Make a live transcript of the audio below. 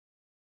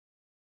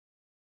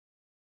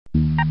Hi,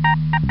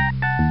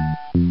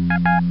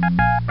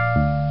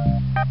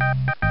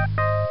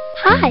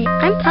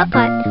 I'm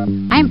Putt-Putt.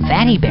 I'm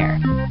Fatty Bear.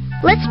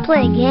 Let's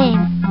play a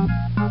game.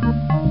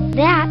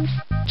 That's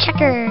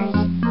checkers.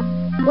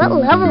 What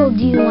level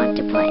do you want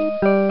to play?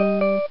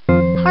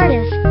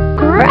 Hardest.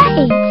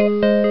 Great!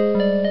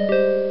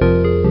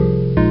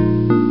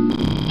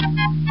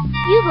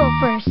 You go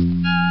first.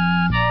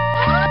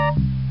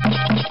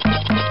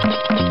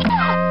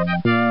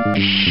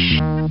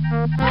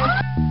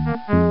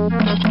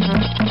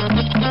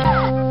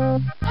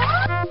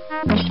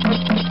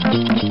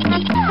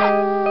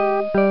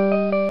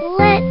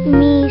 Let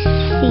me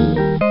see.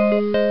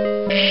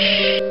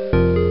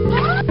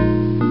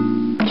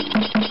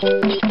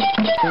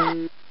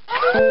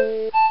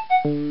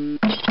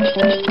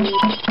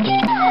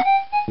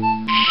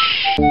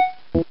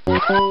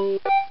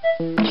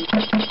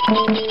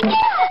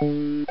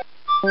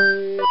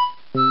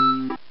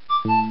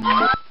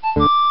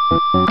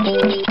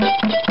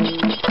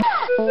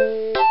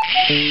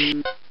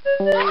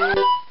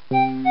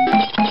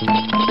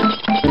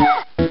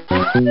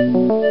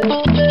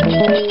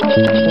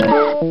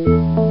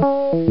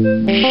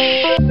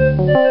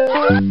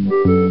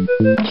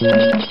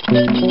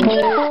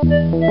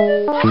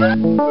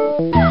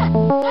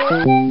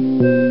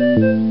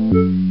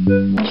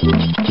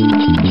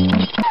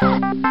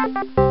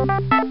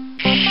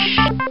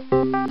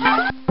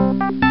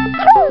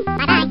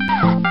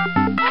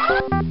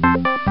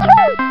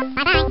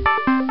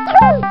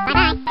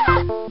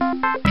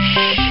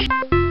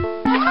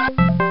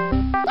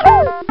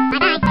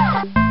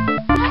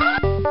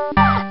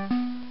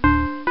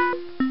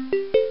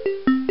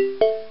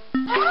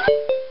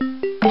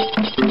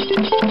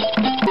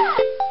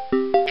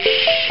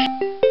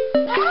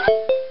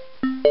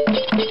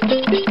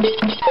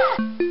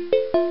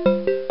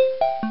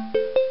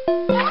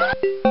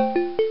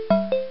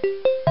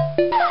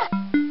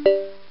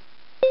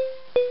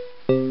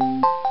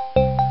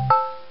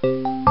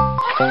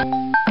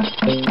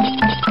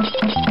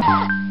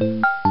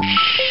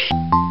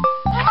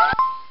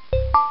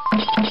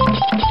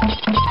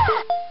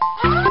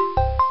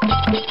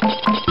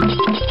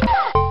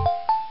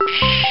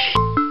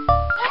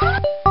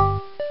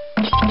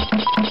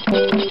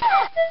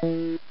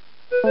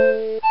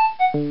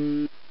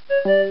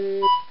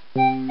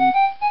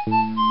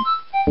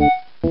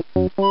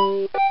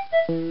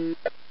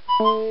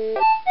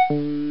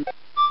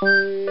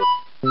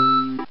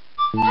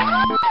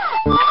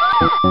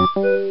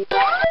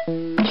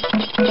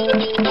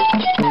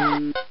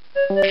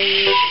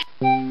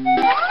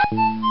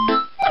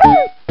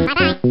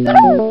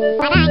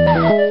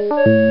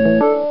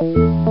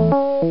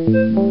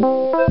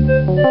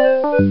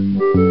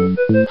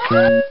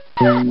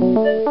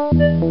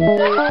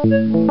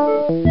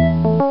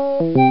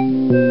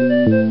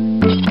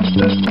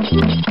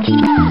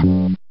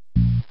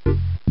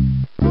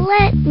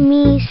 Let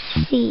me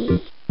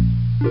see.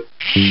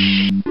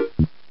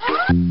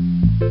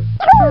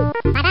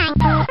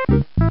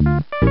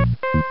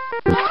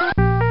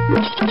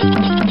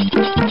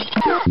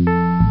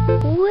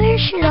 Where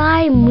should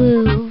I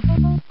move?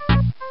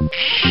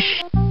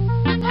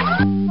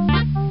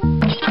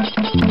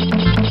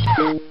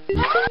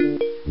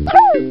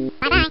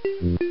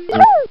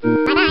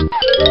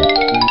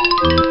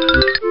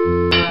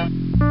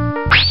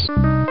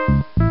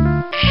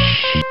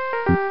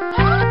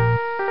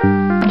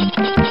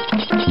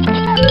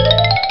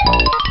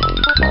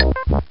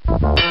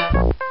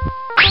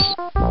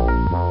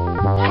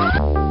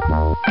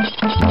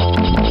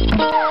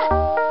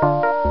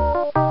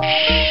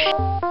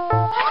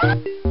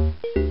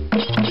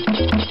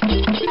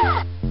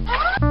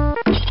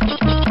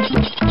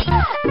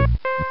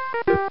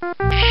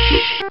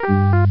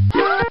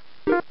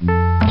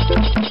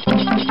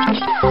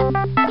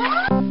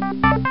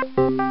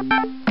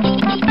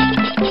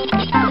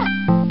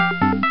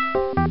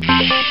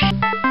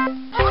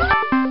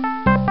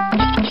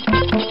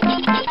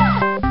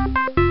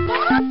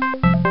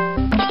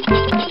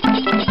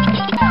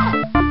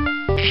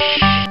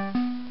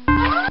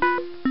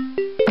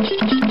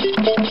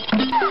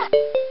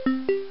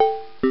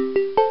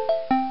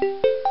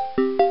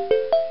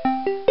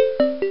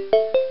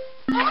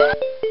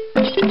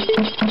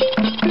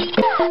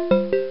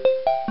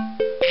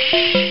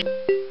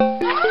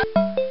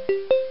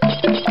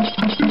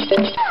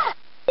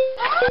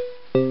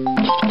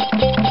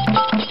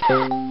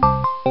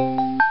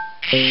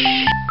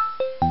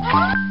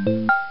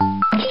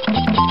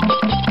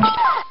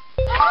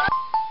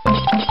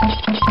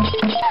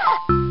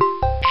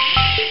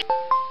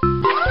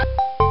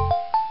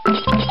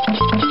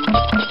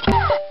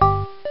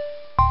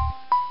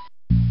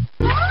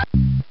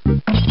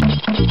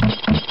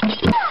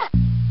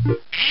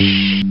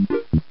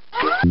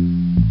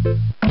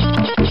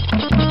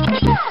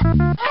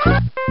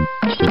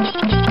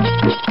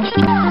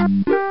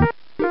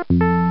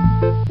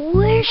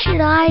 Where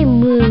should I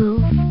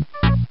move?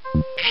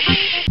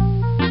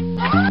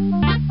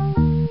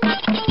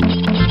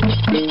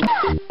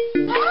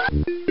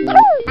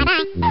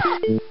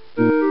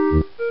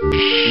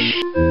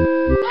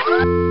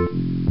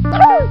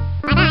 Bye-bye.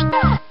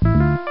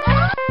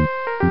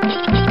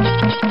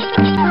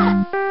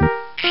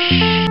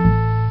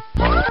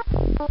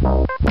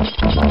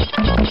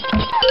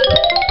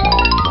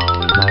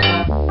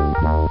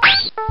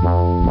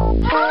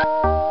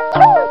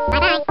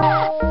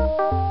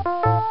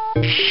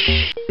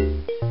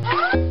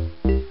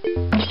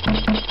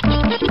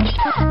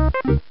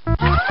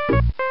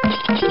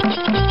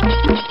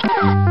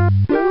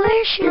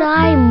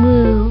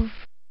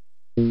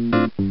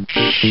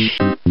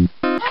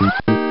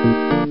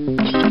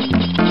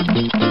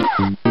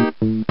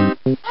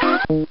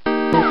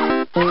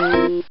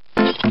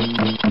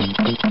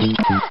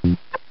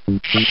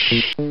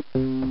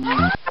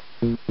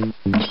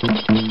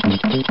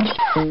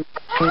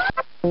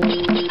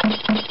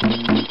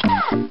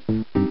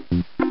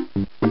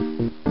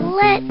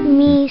 Let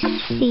me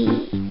see.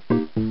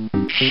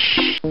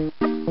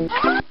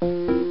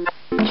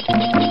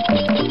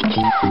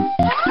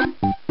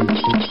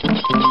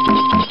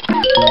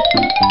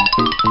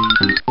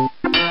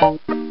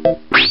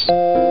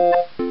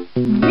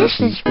 This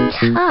is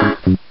tough.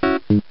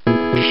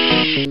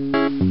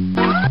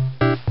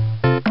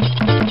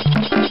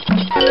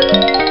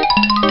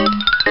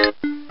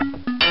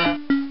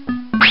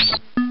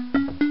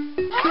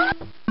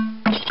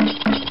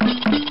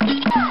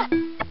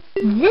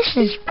 This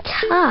is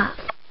tough.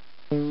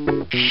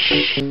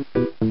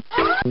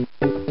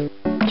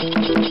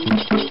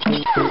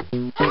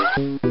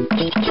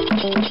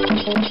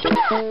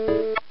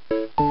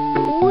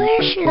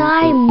 Where should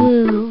I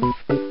move?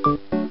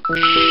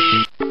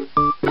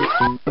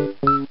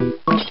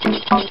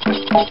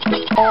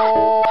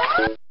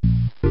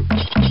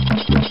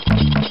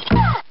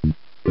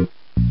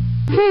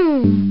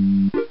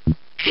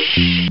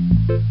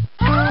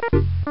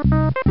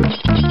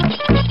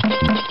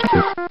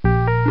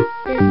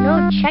 There's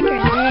no checker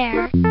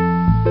there.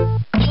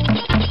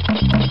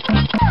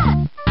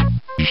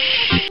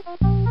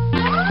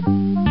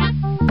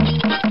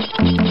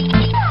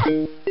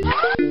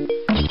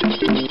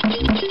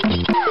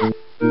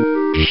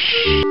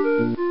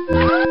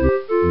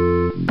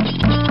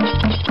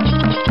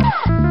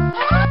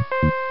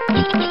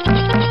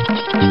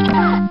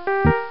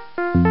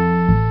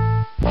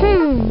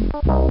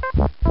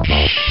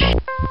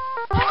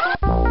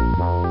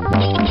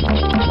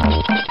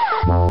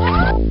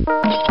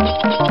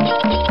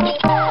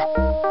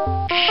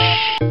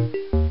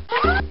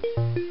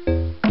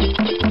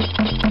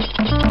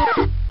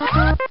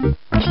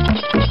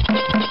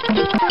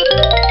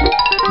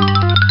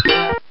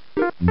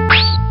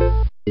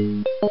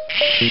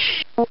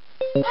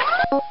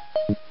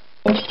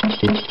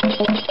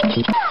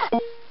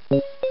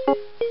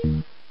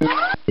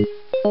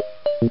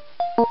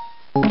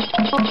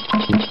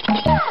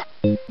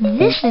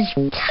 This is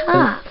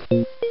tough.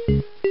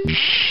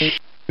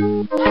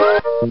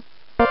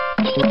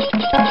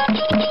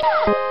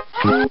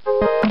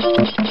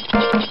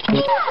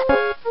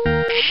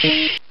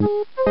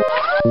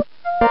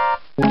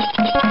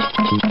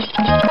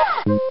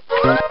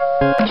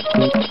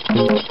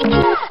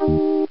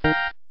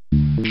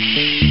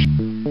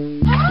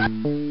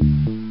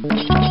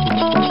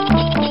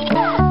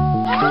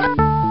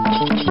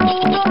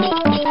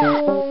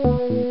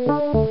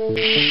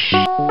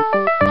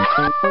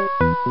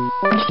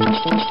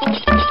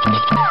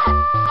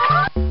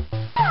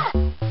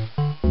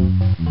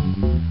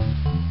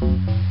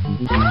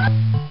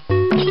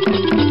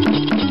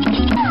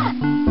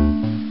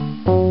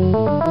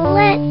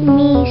 Let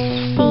me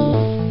see.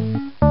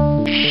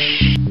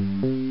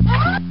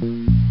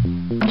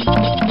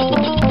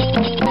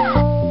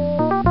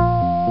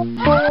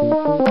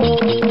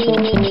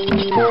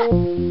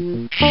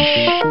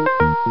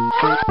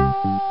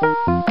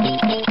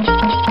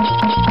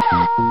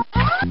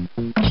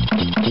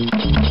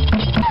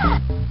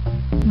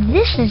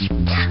 This is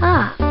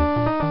tough.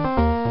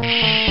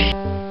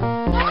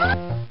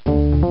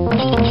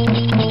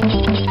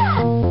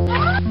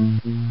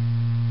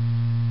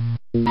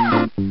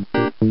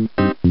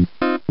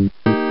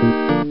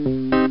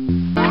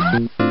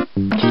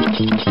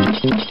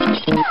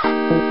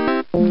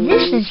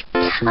 This is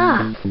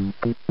tough.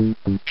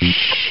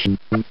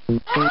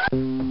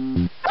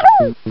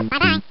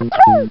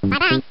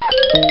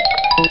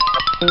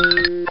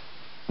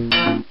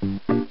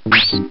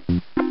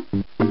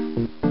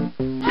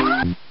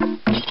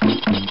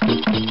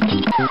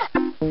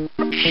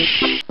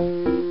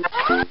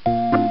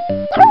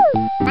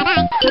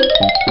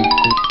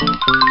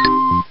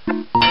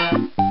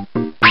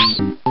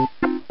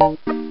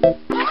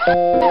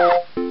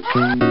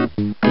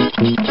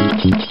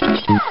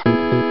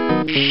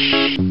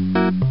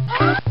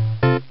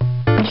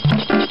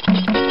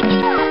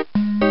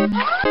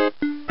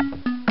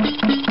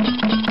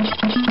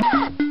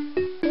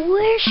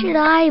 Where should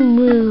I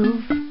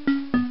move?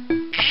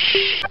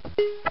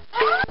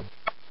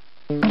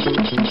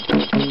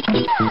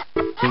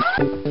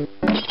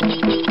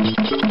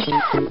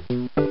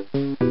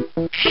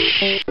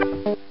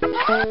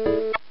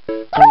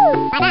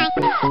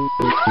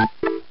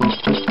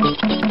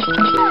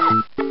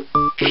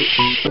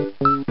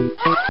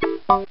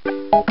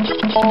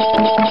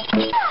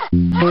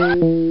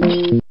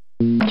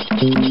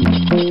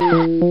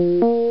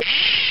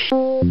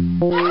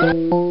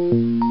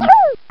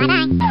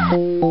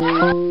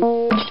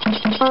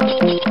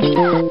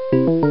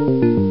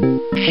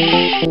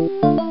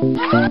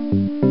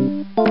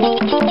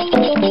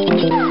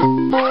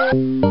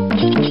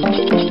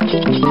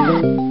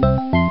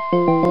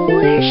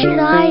 Where should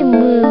I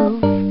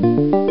move?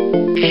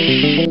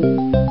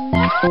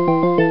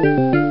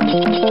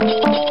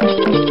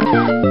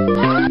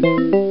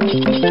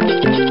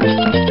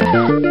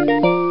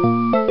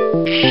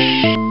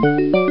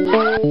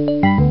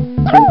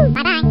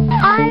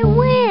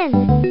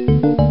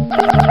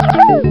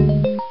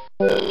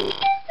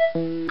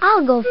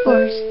 go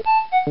first.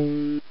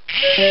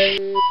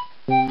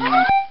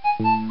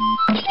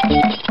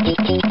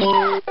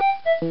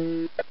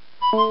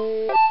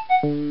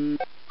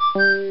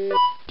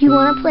 Do you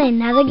want to play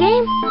another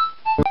game?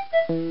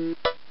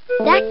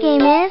 That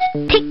game is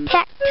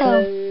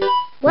tic-tac-toe.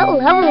 What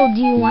level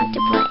do you want to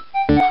play?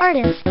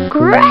 Hardest.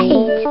 Great!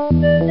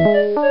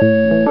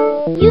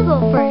 You go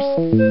first.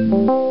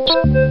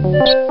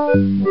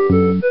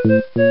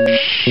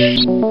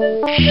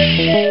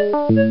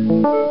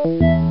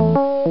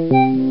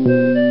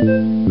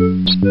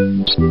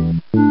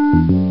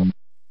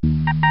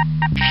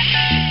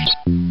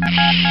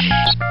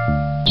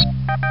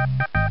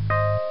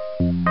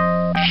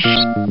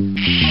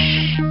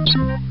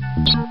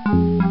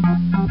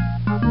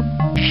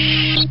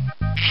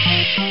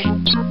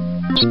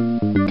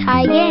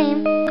 Tie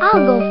game.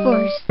 I'll go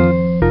first.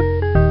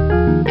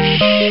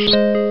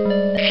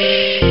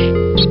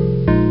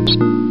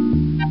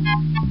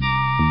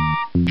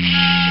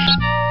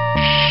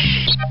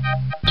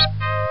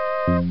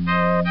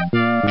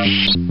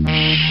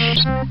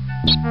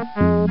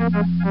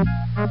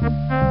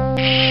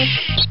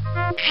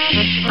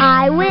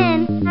 I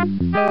win.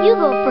 You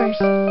go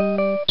first.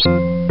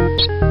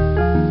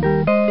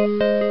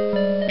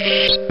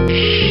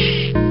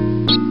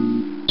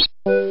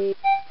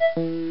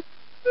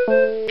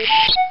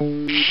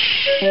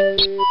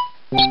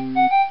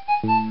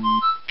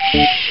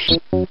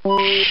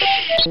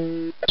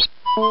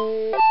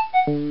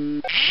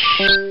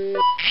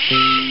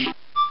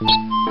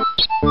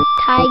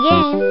 Tie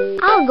game.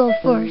 I'll go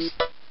first.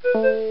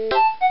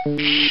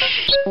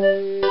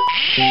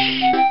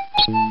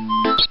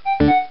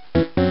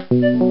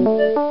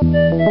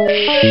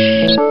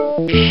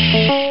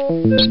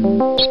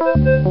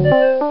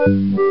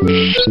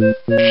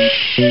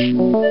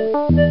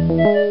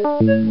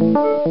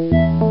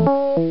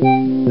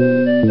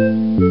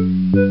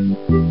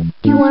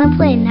 Do you want to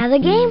play another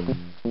game?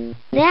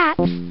 That's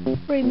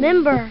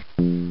remember.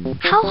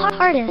 How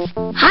hard is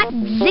hot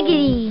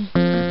ziggity?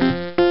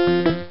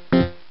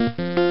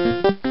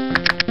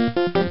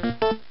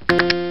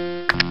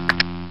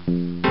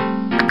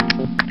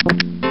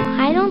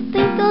 I don't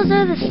think those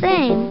are the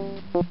same.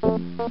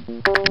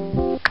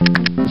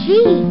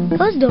 Gee,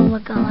 those don't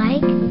look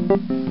alike.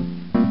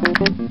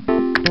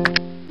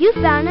 You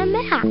found a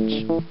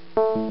match.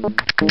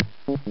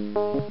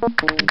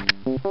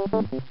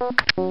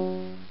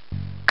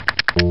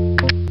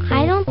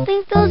 I don't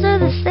think those are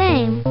the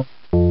same.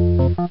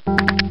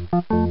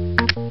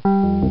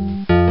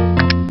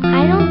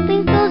 I don't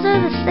think those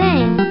are the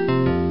same.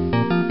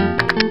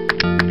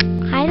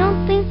 I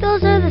don't think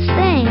those are the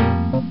same.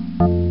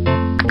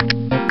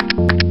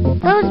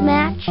 Those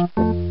match.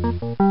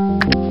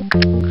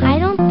 I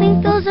don't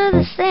think those are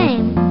the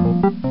same.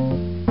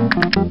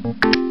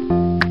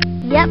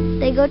 Yep,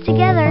 they go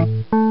together.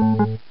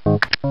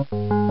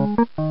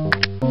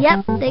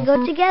 Yep, they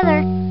go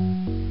together.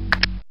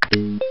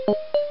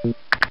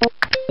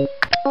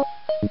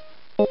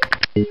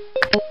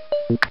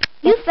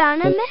 You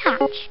found a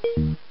match.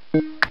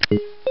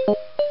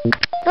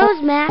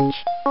 Those match.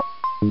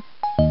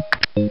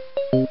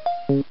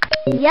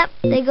 Yep,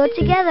 they go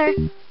together.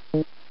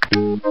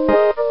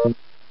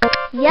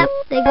 Yep,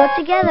 they go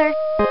together.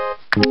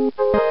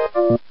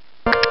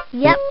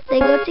 Yep, they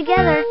go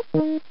together.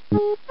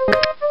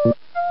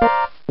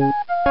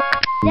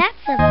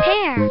 That's a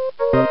pair.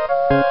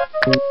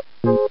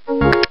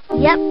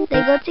 Yep,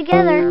 they go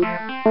together.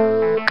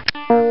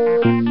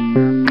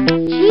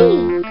 Gee,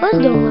 those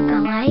don't look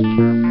alike.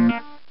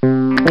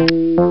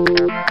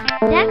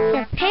 That's a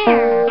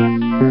pair.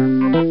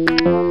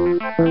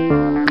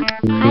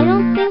 I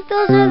don't think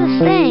those are the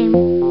same.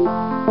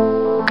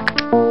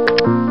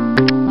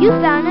 You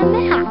found a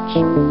match.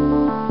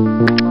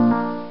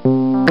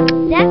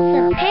 That's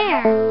a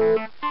pair.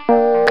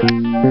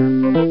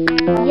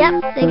 Yep,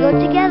 they go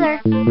together.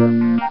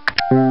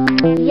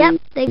 Yep,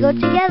 they go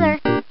together.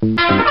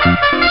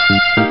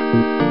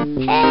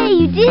 Hey,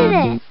 you did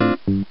it!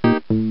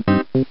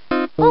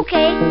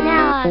 Okay,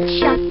 now I'll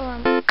shuffle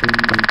 'em.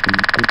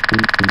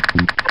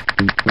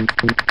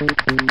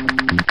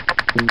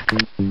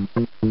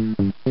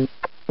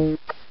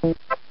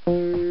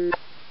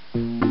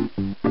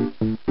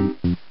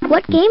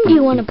 What game do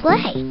you want to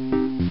play?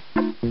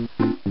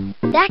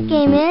 That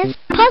game is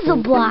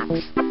Puzzle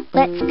Blocks.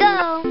 Let's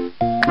go!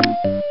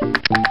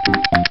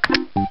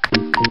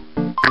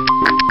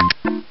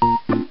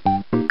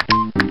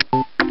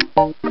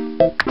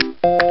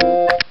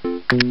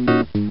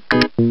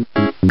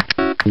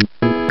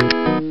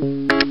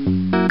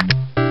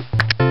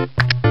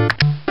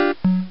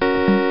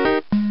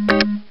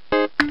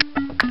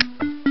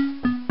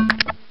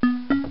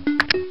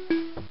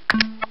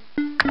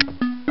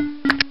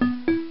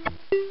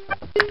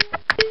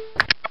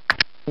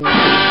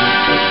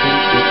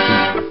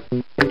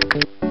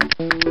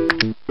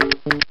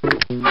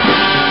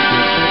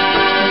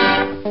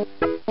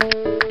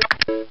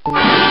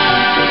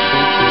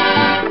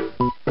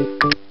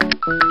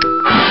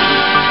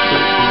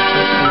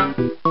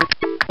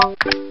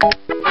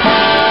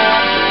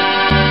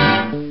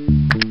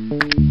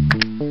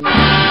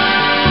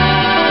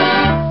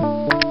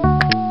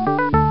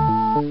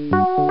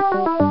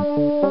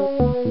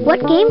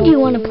 What game do you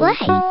want to play?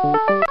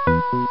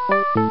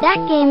 That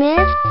game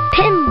is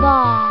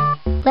pinball.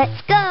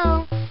 Let's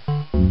go.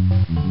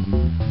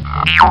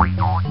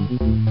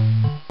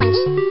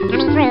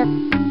 Coming through.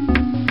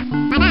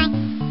 Bye-bye.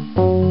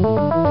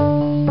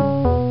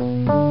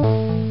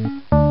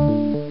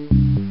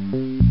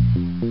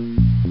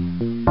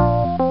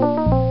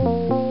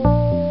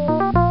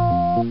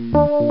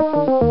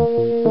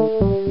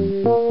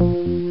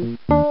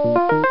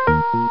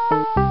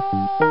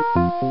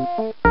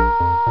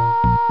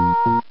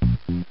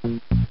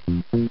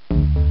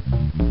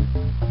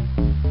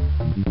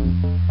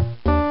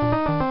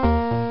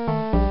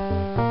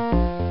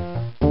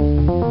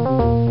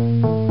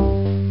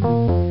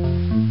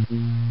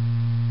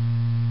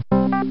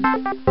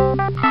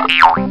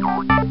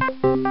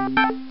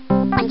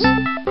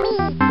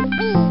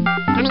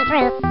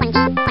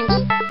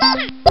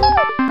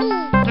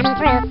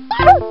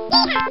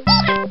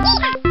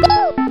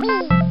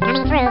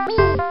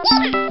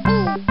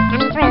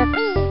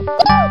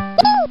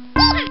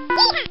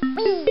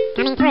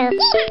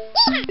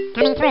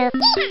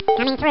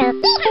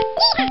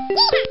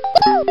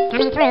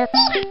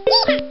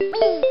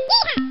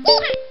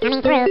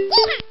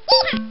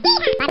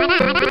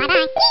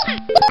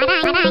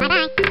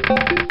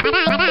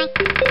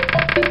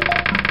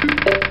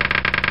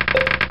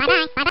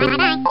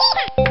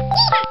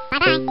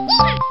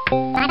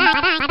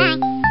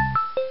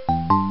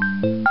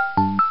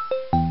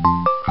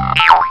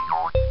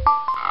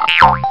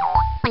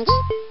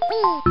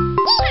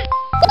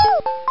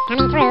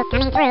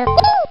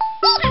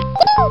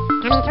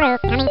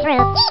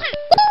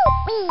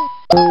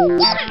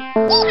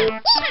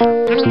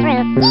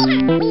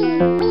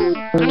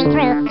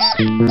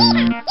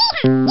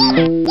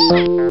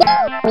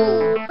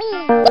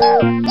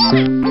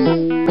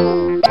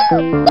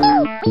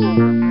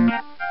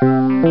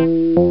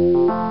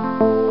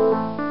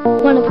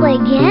 Want to play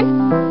again?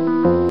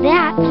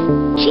 That's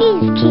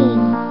Cheese King.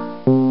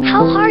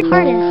 How hard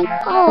is?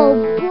 Oh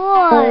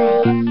boy!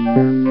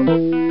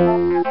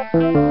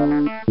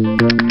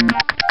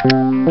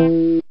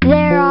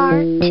 There are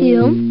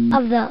 2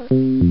 of those.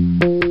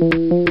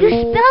 You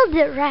spelled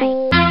it right.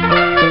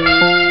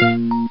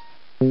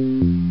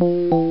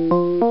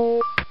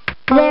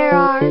 There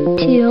are 2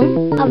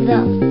 of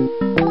those.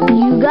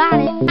 You got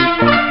it.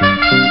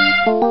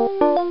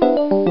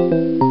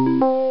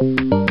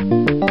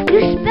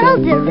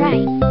 Spelled it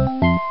right.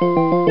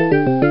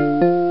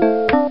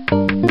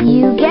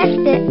 You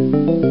guessed it.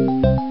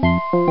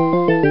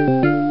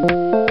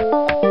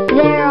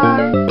 There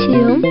are 2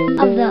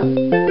 of those.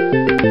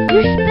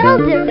 You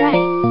spelled it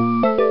right.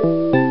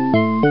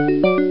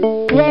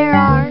 There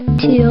are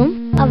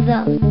 2 of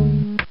those.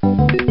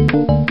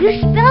 You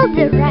spelled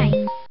it right.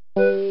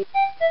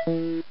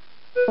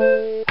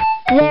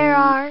 There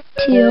are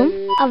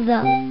 2 of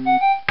those.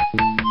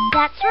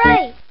 That's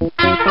right.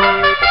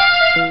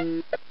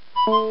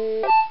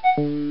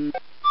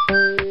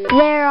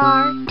 There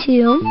are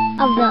 2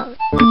 of those.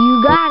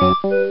 You got it.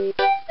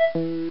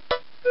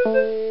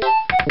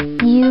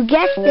 You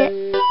guessed it.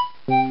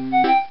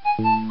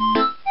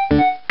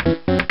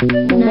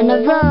 None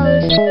of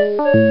those.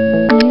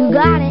 You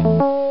got it.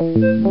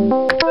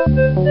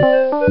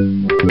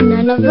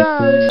 None of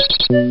those.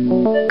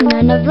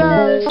 None of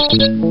those.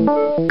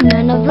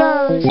 None of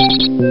those.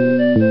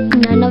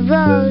 None of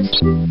those.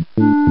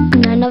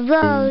 None of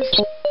those.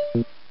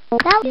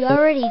 That you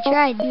already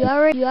tried. You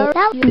already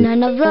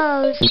none of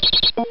those.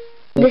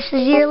 This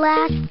is your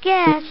last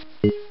guess.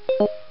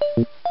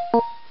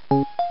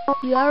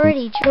 You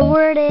already tried. The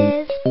word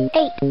is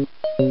 8.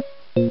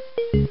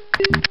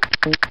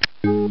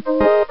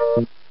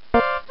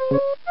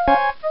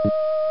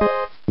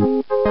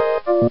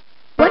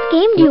 What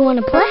game do you want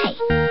to play?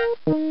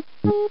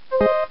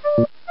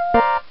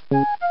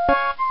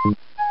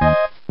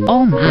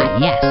 Oh my,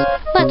 yes.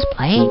 Let's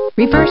play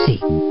Reversey.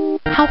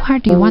 How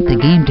hard do you want the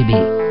game to be?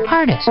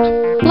 Hardest.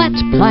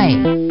 Let's play.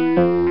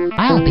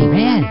 I'll be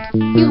red.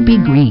 You be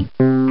green.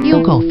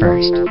 You go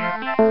first.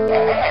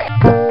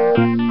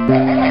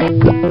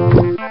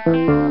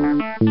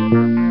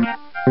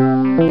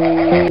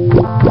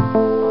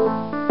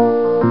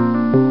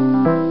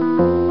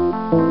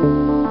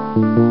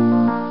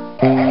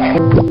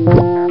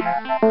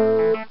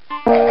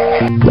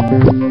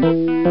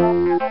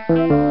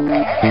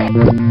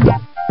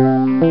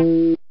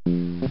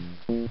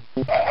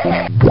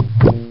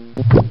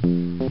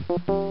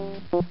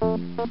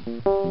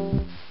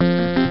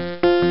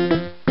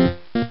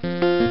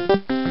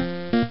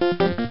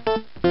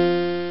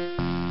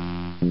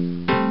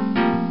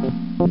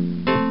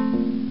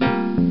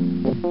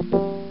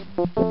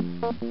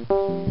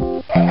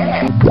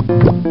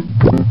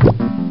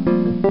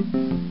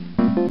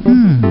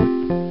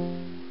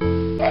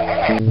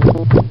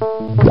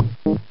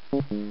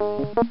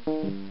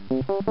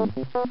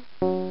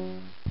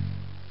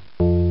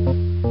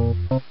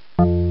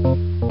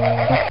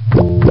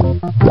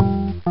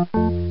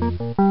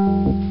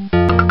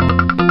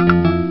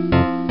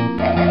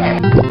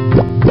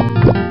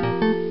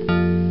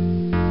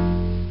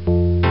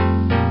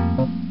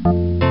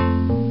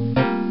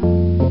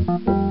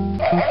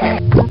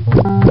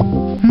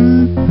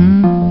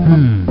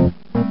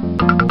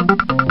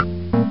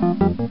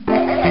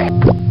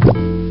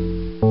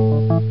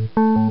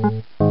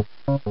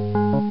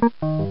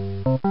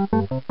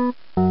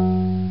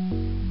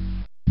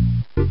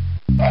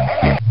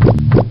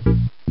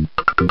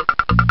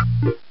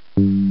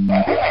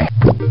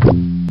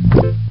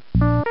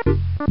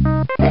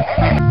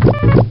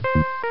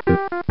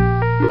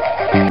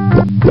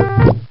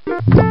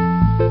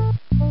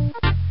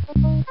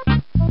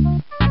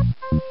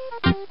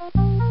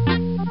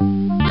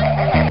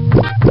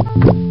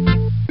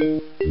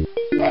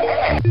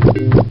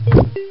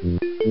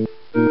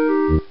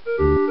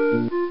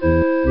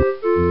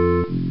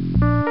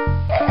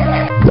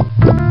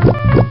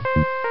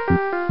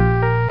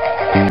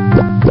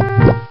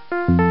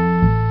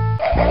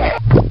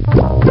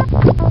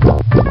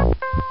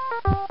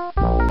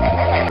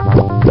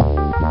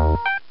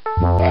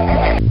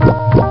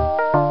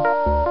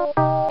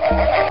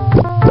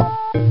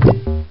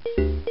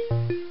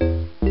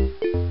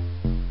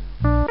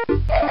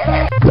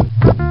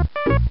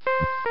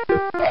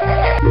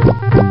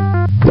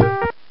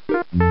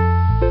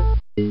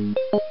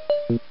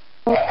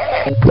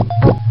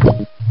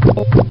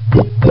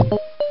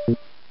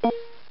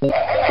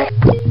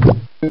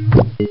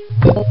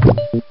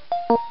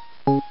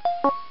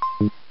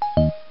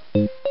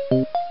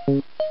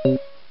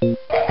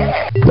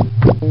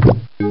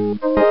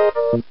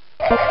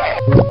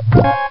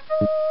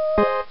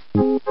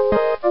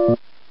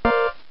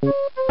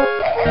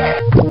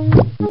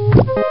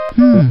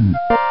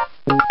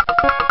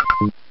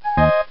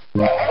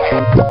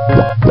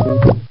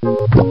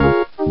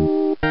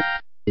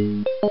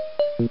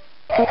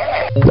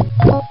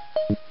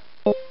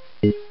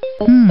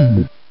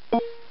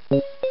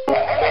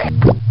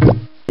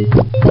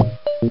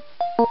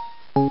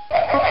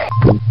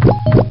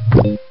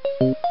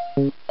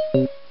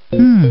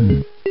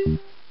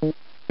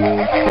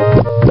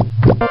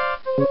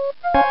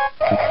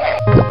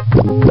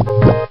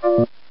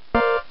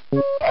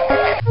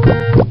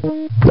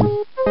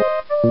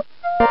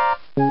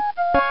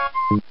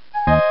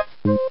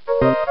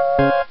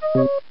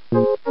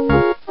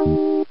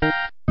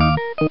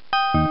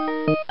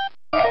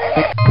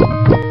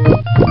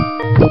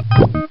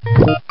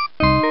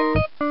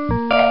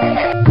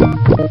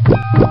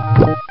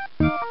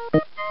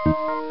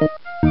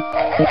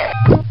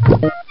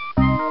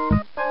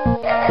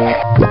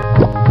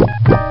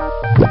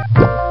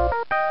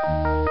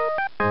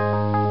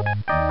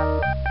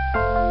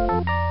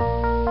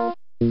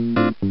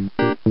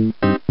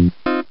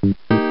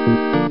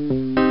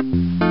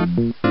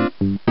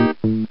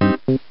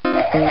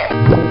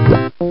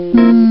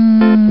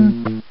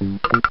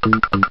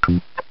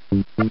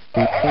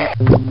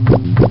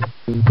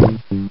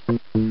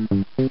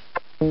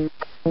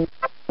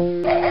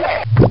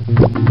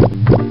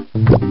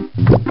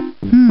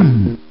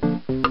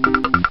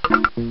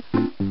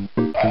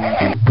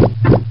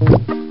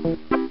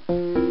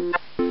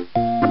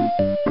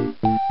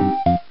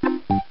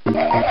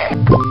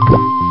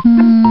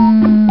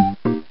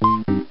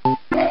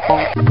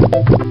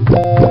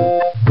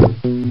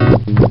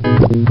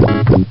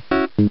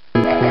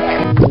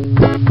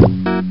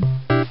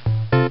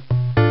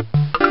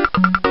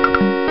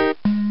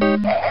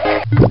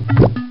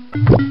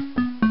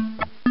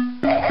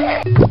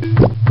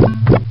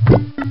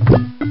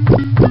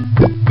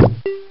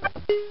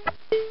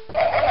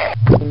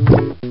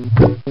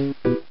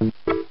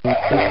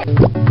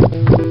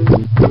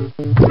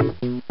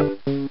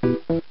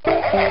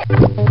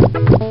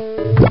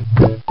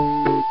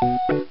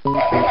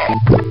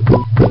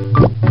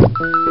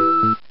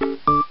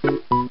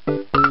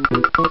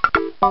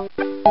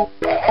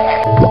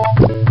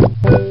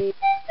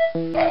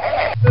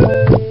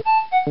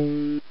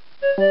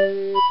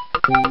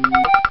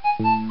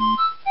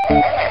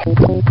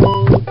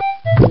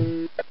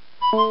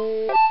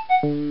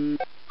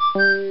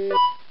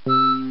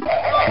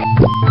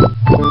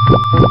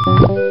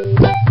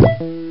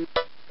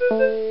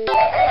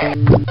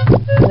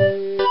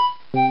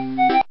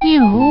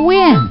 You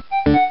win!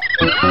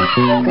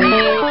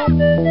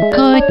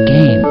 Good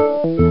game.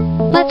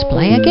 Let's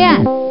play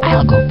again.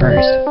 I'll go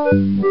first.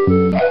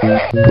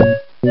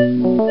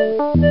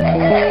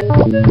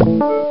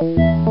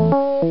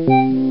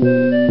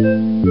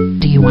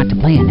 Do you want to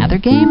play another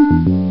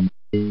game?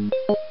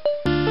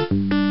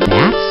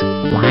 Bats,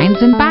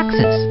 lines, and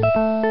boxes.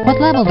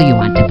 What level do you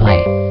want to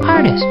play?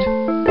 Artist.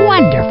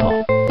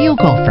 Wonderful. You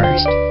go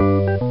first.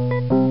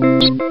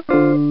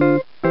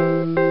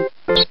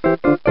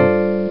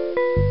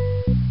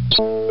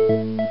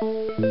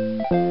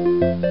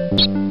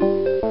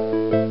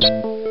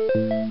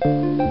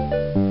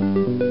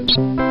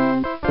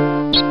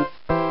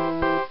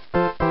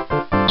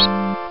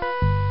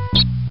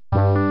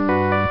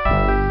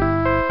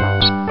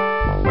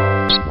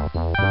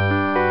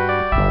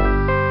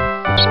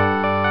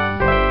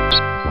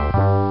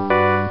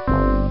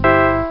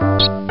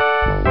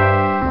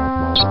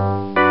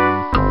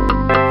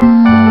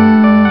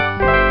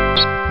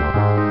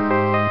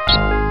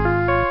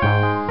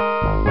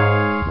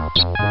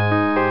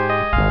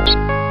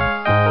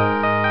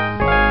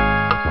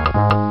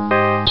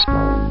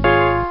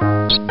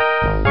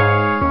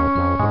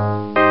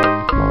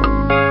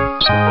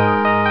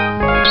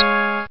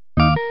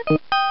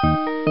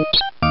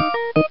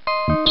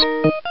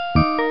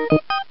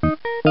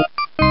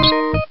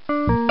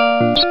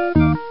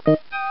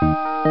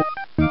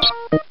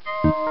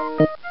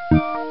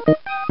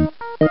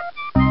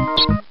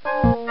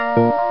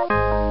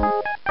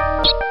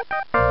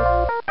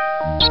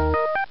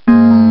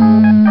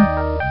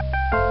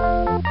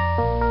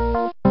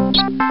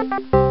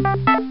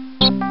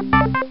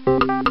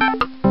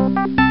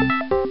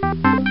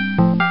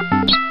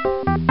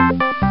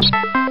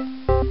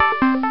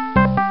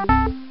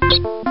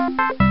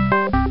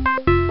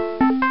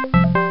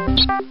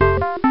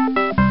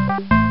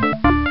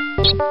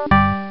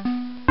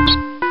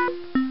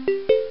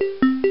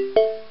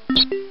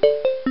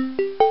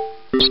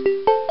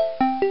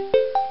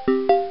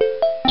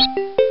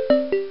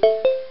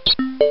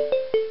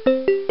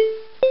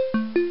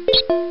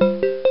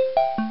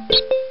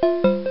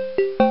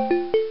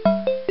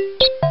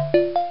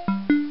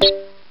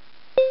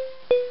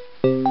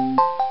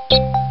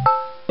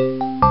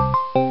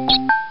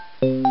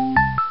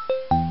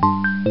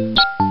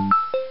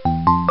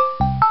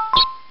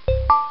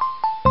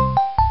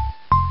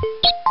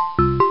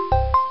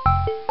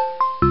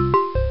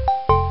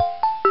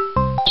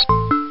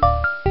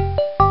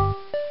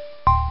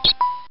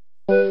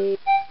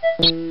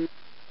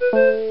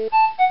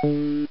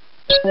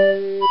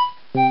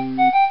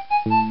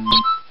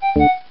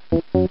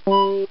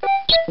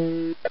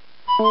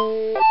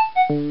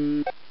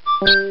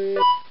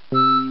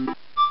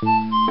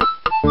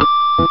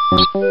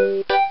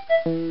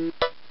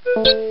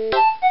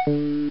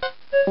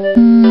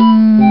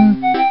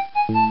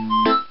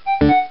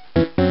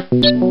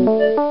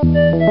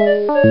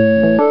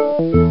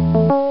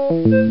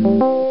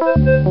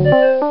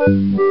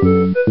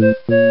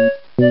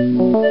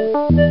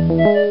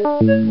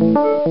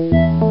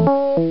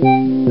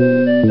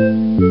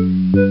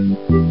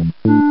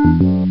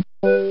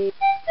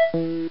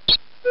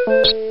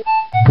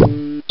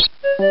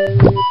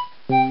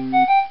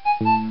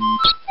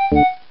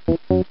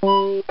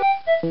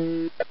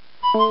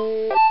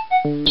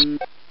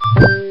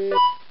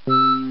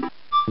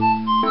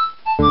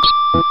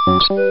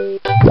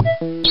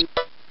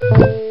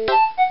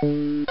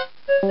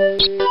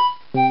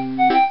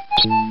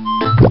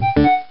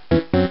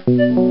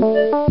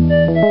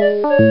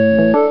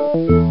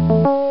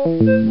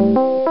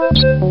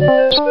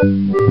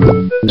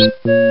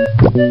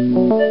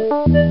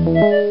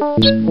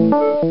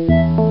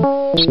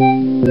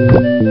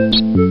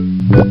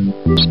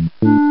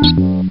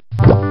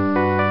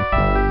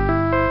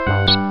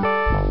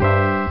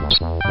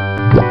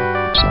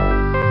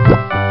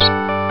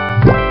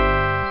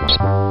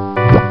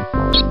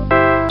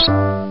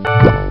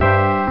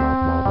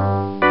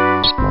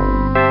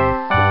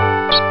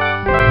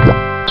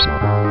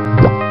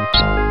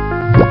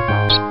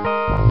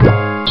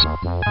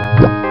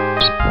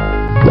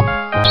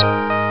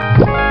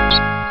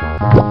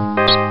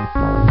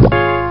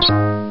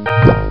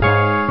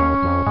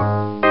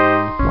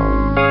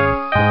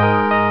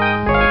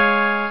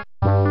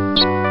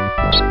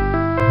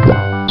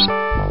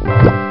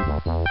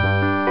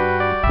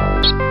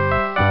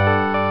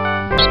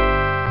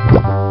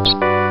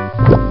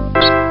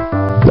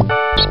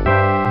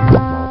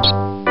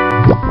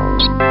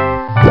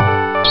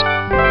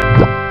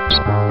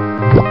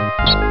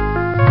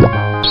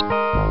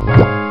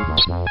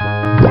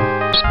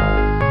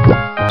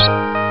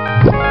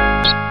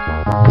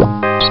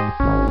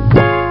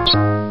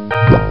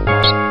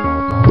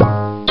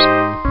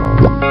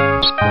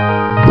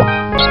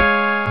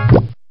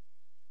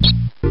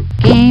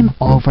 Game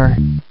over.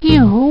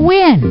 You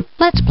win.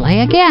 Let's play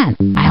again.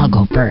 I'll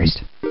go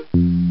first. Do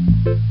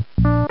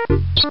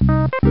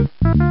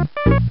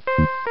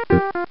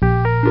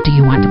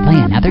you want to play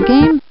another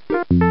game?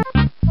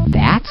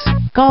 That's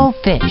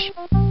Goldfish.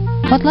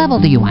 What level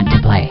do you want to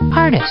play?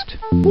 Hardest.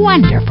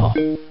 Wonderful.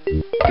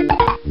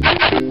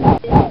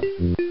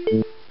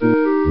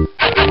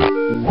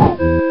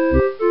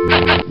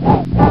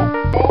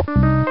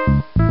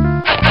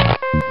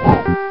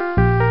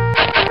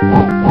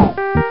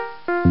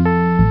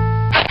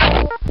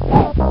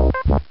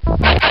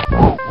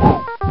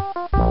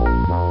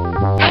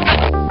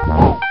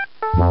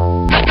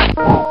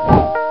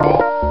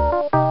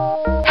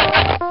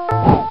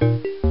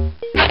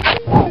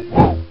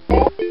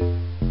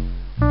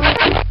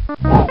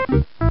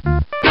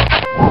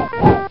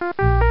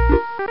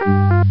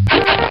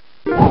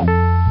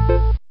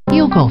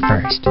 You go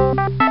first.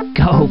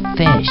 Go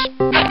fish.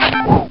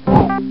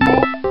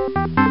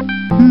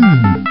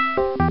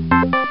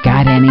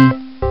 Got any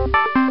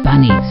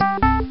bunnies?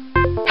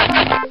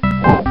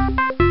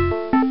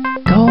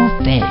 Go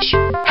fish.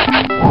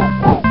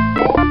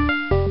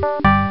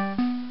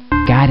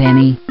 Got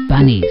any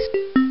bunnies?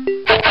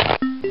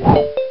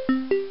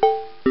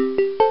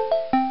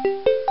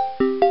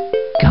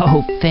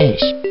 Go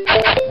fish.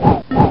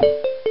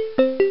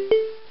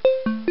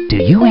 Do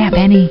you have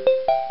any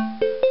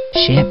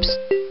ships?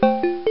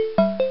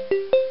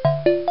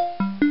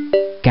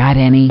 Got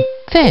any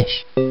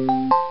fish?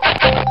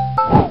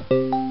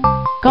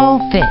 Go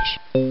fish.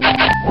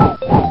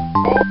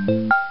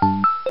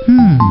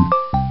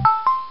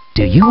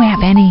 Do you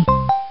have any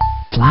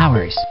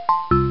flowers?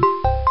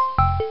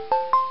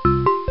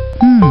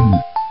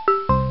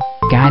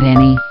 Got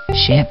any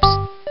ships?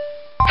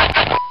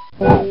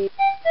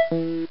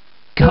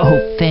 Go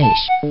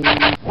fish.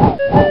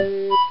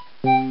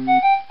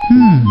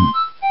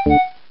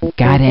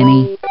 Got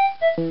any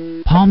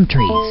palm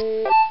trees?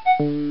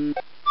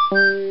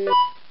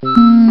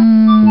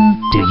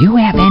 Do you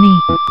have any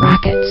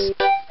rockets?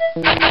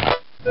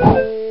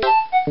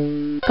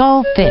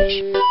 Go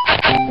fish.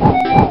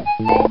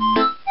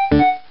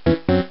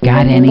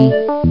 Got any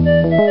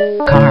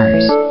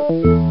cars?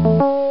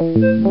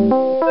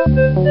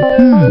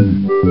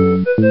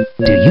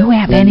 Do you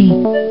have any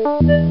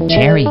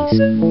cherries?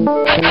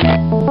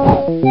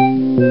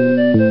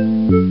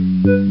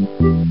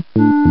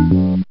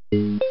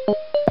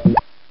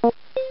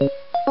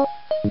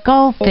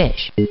 Go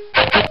fish.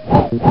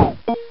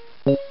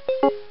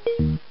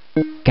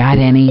 Got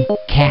any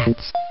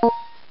cats?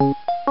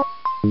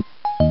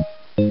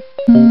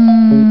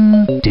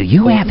 Do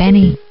you have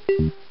any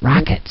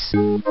rockets?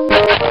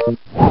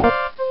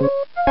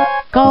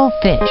 Go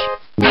fish.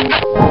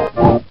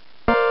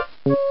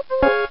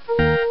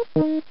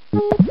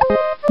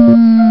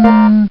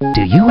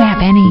 Do you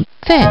have any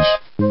fish?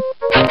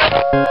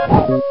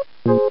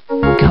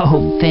 Go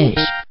Go fish.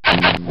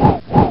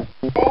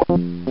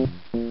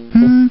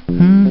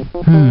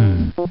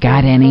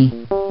 Got any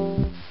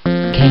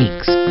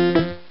cakes?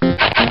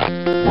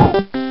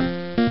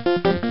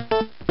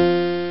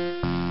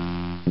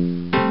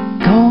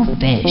 Go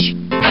fish.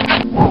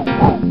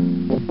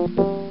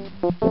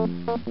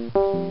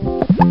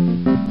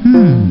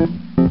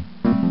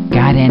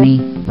 Got any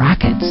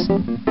rockets?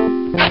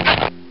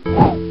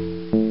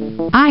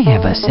 I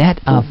have a set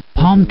of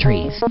palm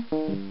trees.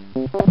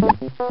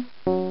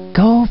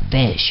 Go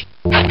fish.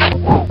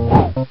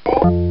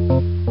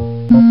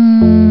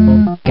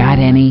 Got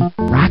any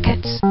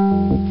rockets?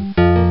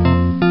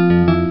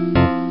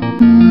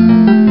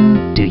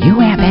 Do you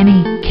have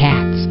any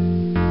cats?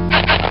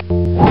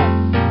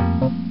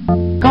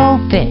 Go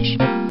fish.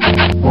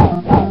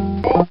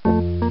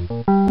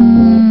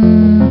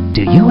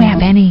 Do you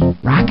have any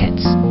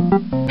rockets?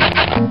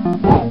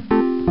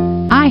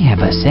 I have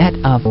a set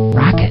of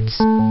rockets.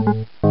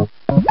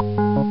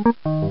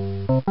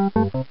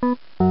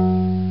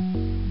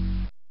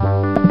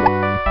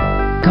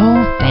 Go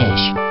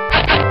fish.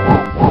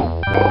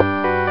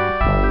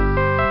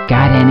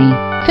 Got any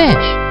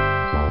fish?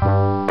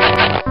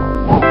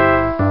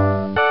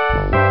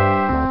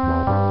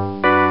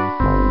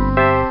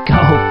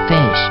 Go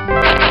fish.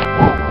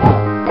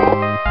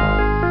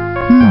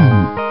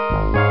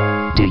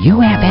 Do you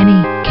have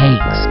any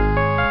cakes?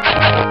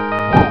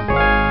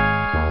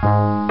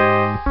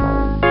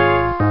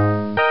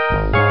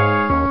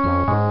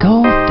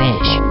 Go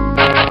fish.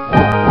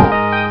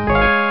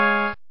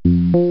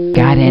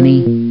 Got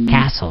any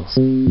castles?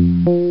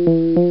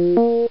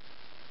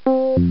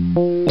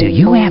 Do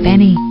you have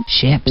any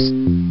ships?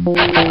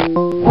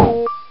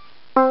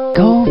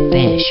 Go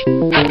fish.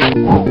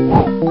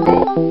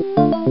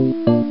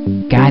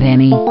 Got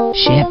any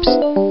ships?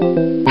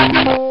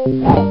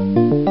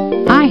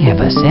 I have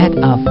a set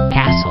of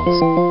castles.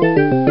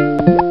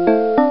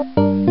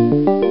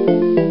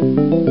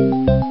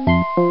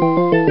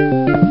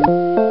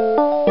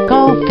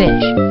 Go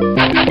fish.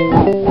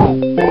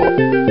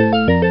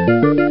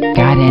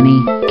 Got any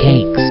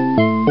cakes?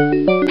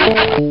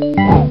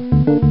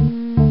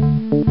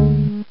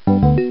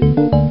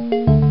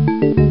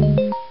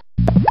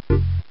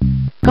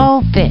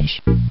 Go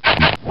fish.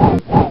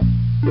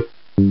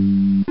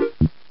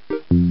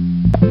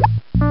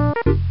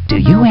 Do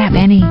you have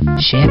any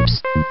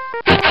ships?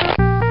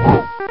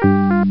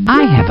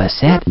 I have a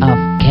set of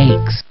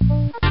cakes.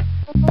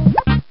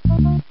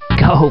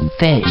 Go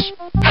fish.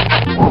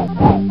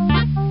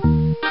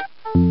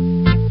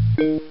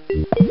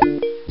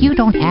 You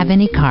don't have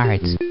any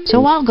cards,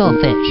 so I'll go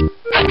fish.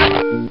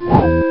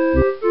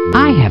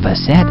 I have a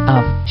set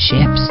of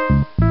ships.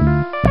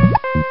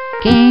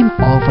 Game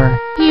over.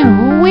 You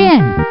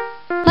win.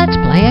 Let's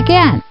play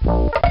again.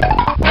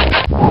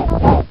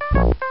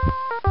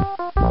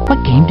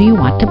 What game do you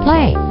want to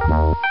play?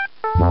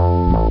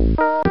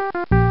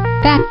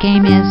 That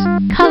game is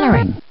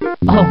coloring.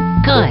 Oh,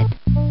 good.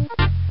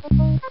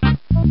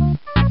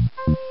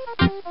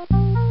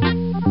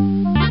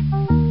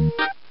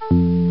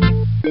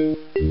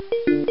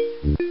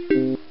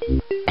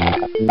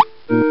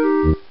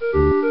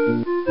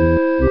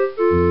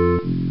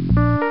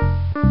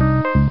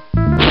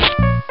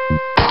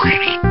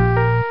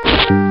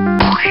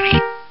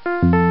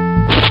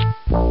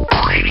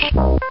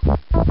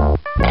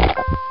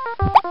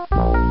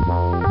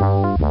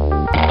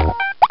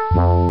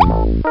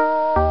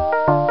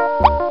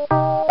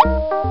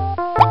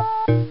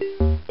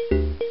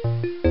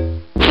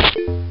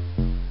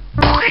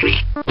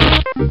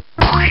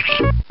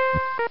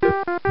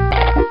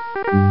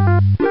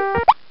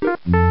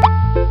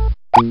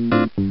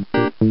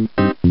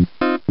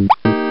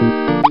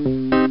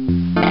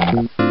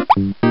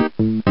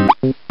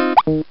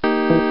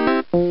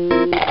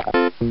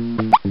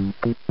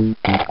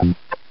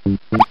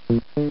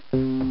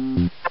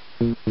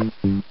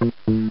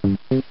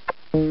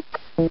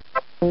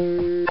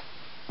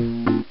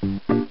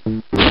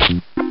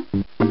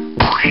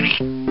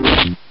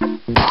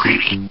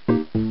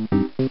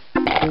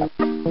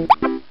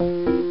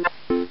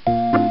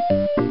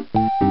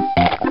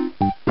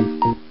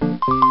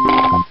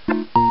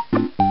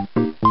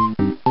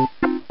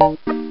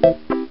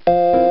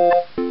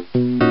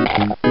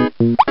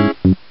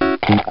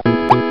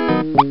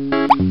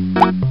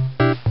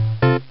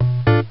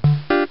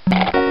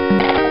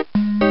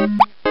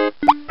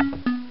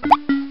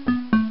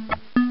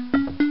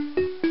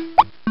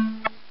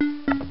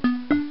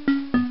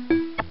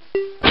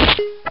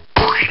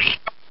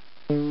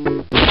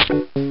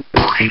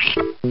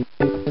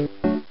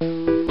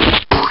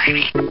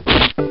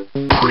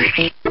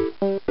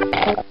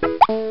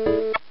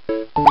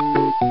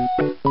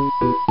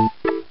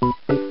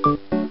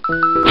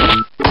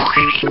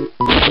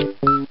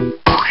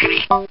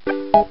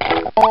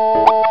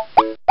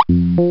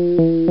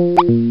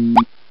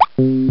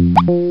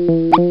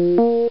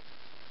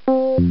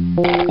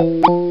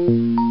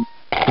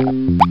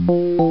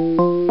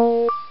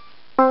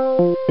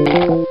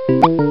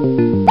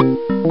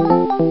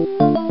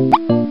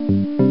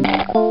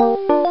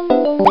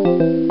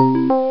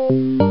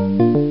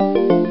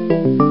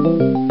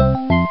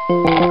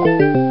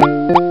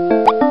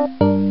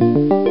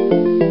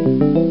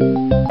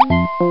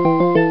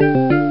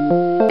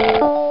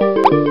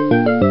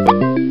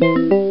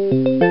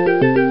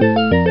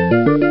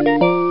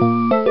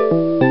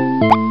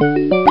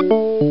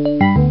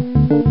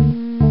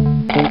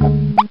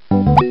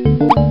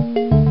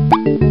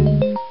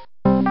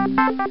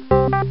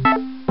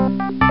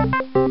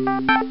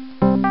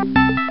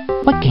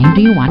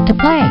 to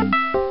play?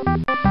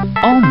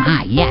 Oh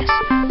my, yes.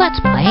 Let's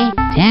play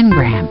 10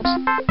 grams.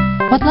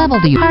 What level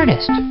do you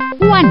hardest?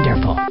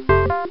 Wonderful.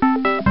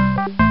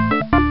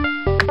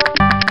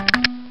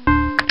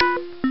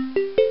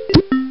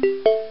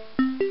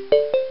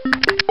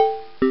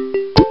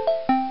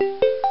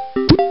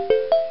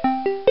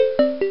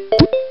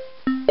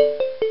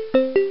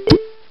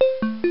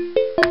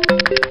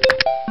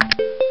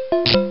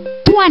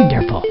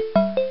 Wonderful.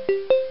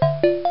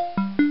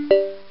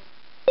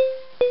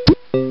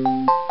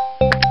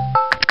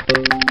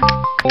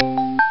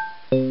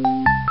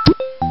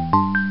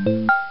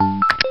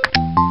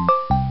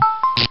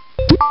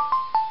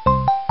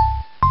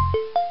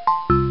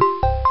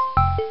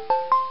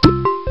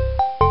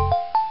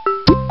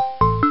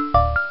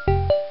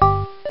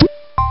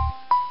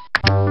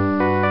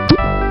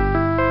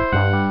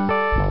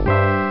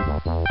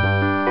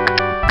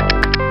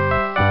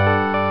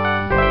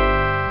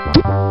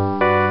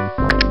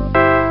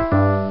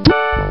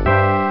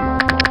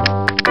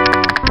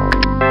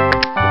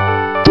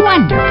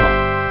 Wonderful.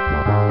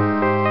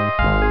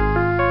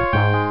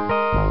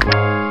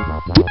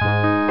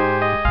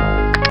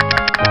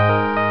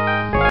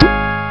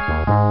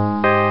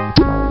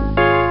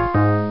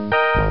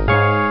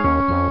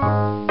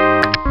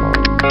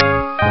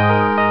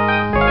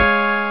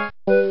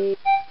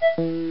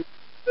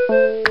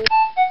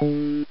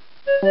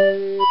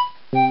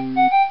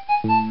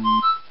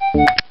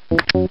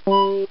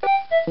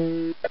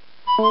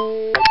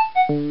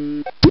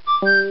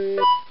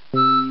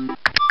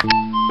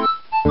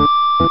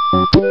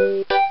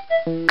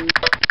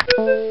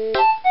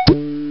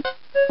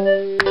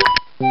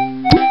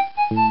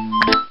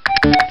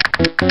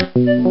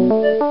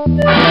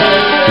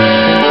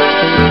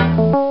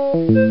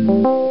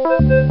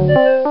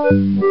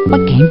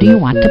 What game do you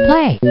want to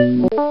play?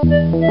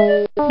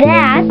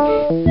 That's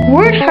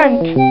word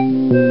hunt.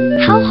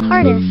 How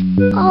hardest?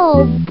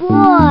 Oh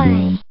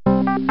boy.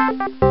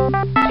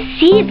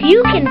 See if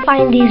you can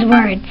find these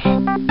words.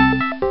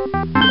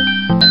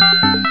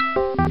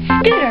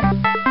 Scooter.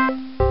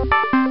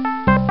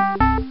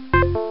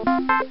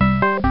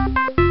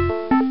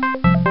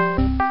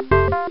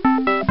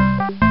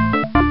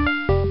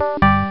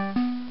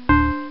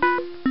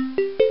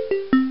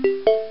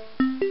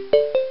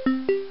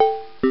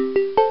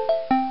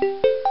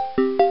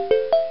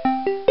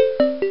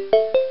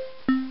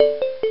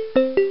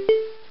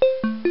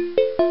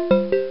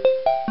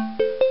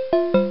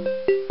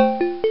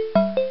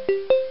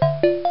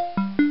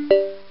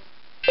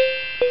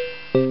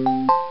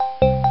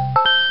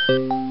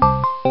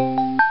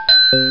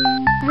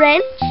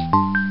 Wrench.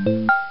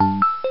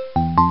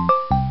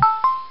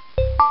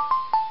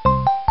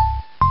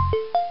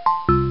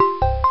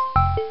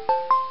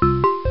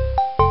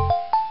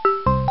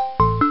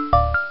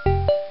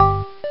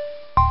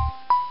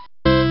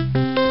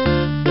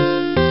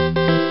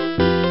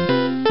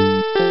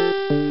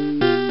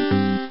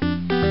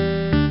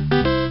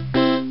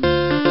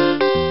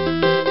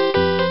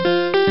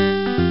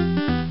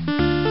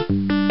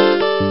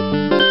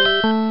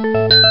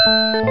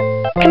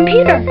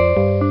 Computer.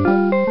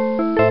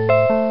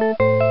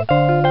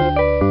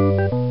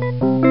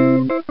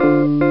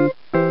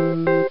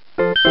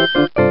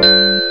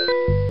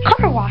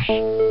 Car wash.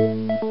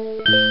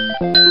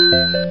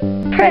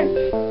 Prince.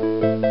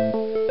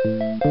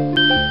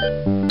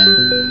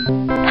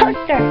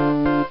 Poster.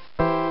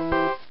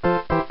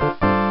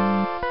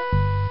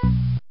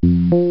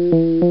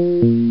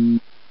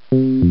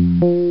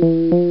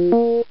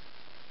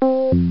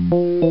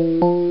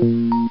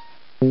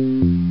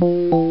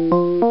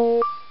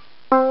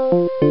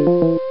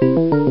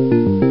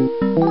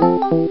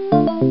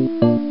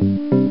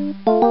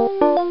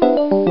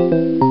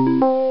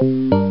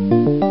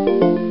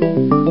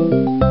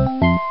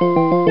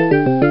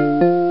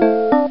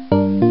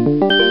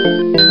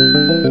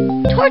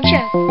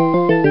 Torture.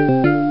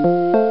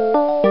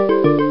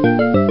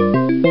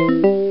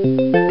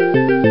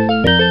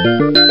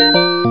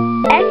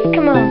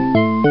 Eskimo.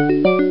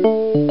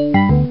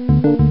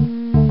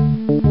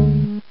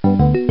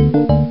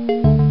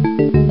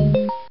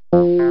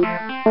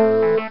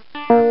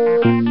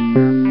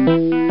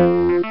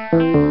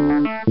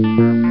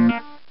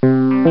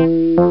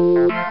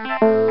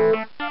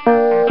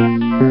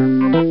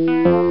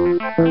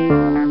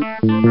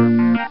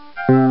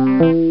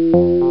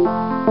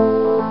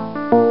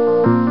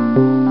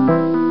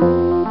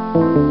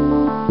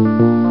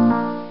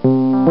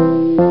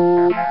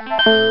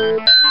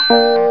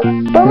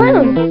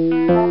 Balloon.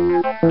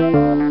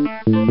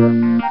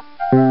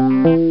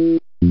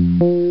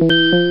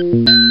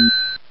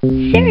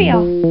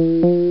 Cereal.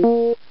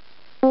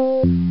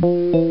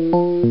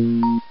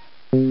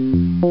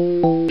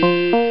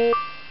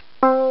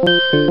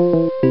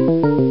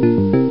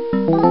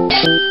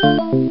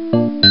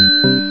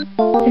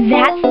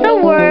 That's the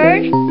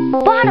word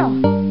bottle.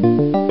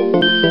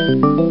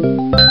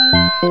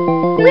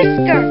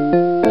 Whisker.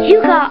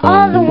 You got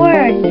all the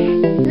words.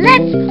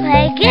 Let's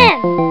play again.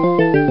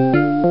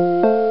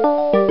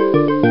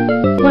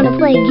 Wanna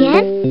play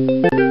again?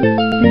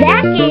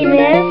 That game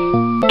is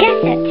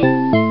Guess It.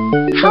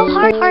 How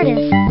hard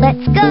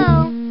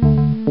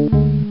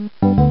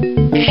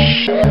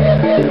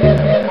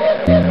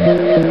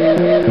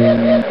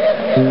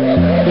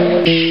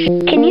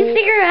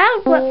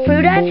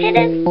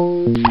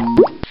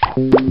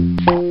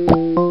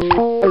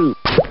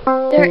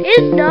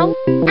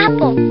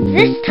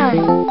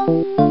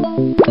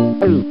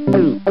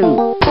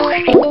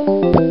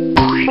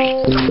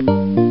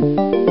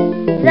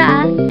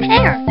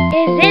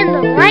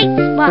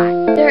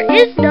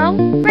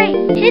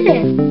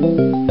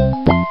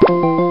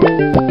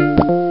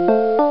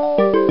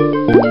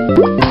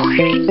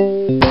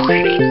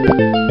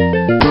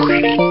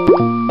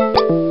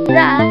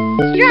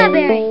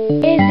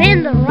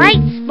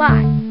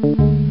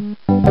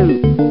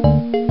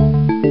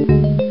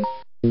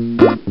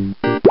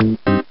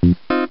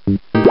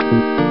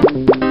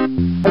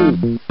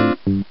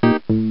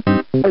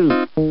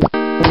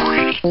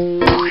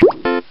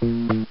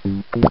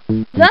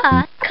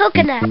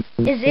coconut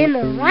is in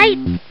the right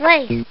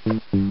place.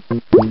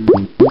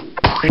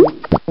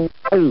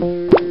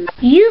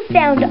 You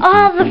found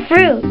all the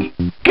fruit.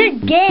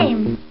 Good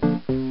game.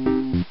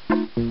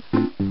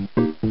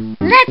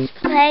 Let's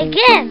play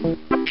again.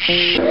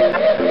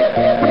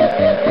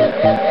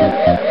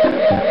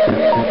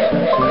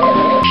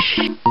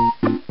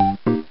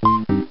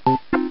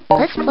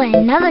 Let's play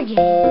another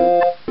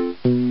game.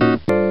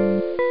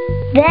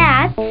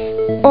 That's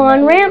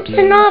on ramps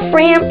and off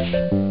ramps.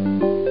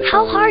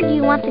 How hard do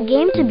you want the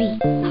game to be?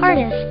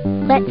 Hardest.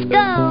 Let's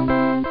go.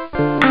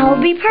 I'll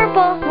be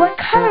purple. What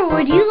color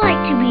would you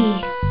like to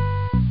be?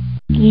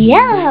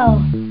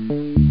 Yellow.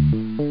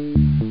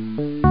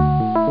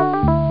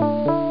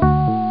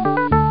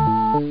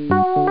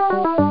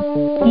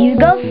 You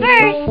go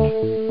first.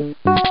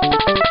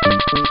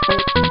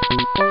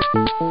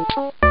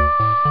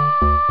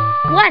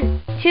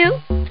 One, two,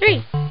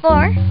 three,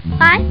 4,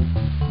 5,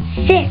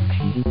 6.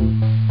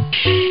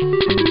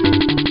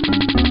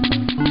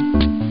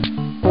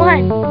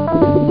 1.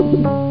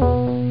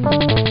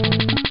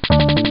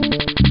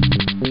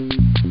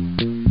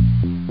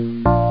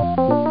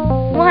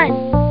 1,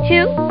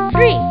 2,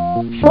 3,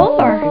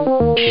 4.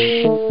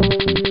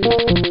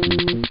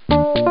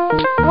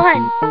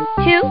 1,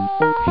 2,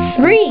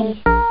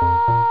 3.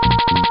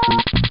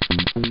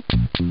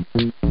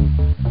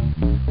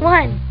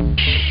 1.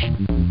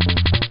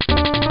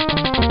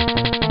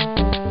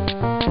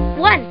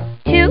 1,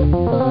 2.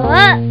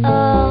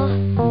 Uh-oh.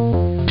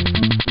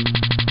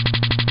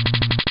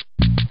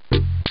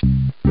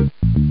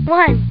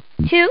 1,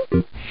 2,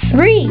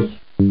 3.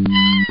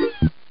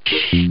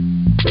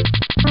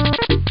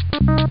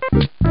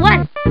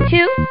 1,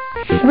 2,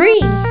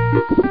 3.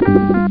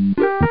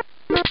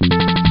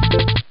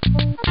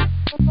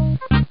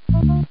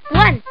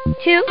 1,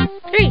 2,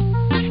 3,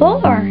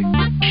 4.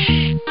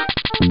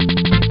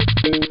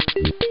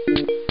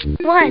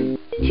 1,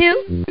 2,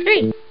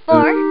 3,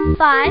 4,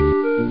 5,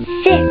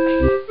 6.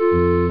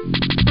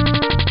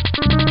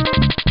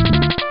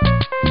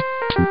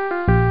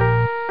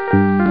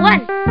 1,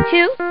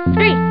 2,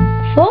 3,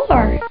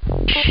 4.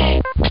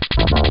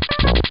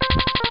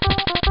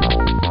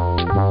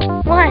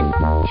 1,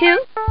 2.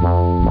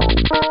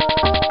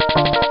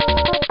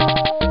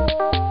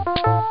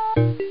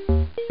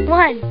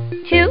 1,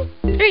 2,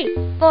 3,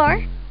 4,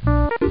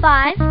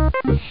 5,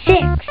 6.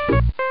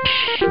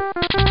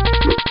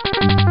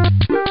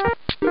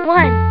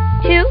 1,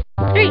 2,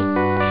 3,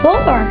 4.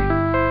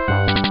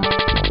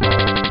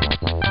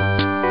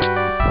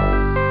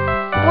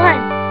 1,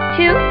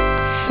 2,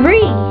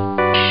 3.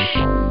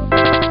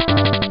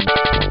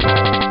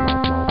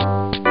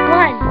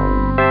 1.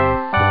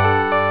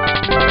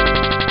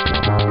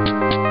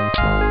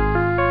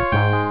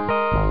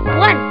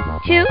 1,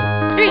 2,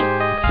 3,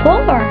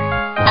 4.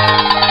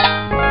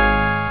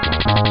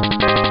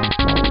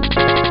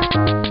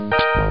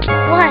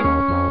 1.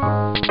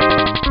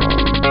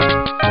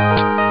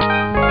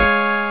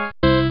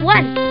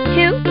 1,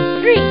 2,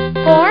 3,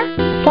 4,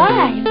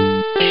 5.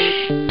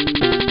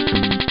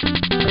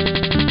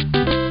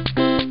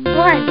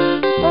 1.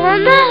 Oh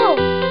no!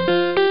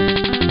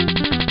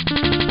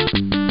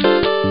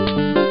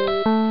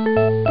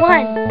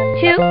 1,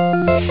 2,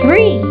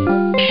 3.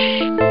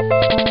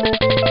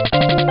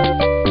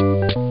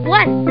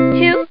 1,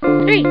 2,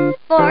 3,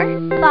 4,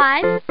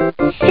 5,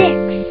 6.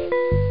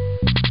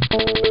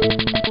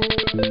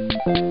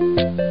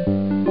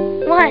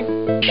 1.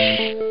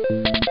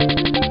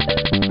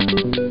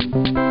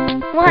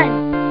 1.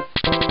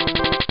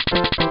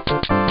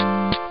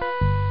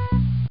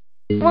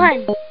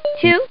 1,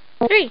 2,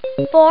 3,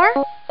 4,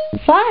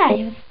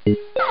 5.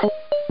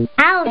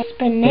 I'll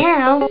spin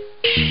now.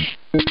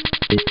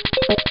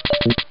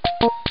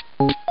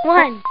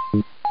 1.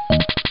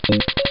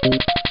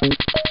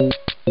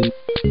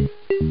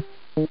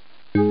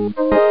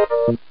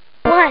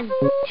 1,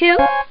 2,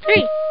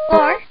 3,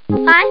 4,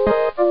 5,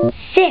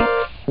 6.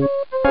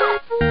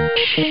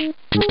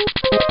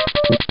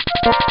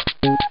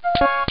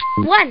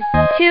 1,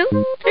 2,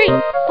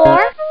 3,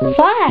 4,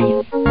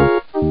 5.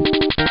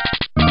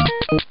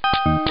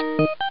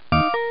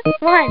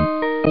 1,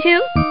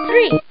 2,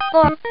 3,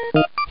 4.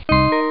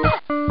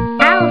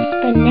 I'll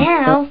spin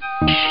now.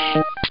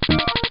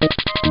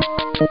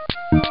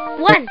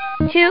 1,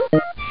 2,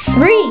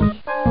 3.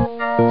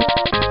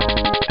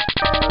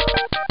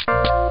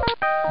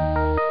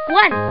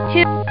 1,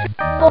 2,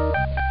 4.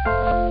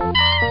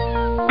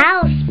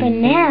 I'll spin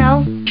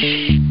now.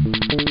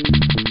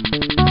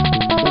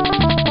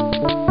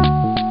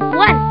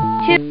 1,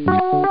 2,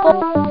 4.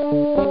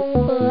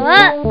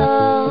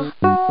 Uh-oh.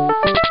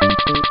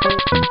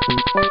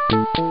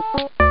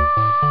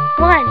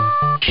 1.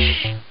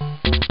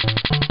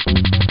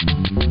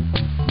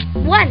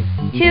 1,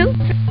 2,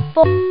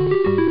 4.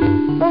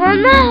 Oh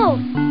no!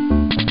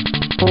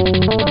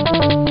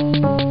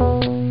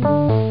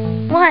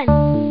 1.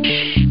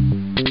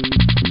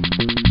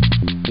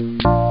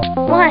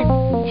 1,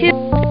 2,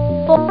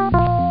 4.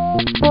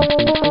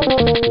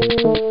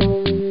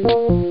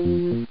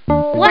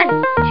 1,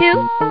 2,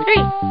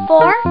 3,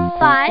 4,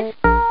 5.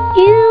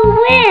 You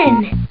win!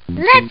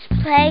 Let's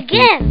play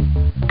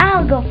again.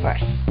 I'll go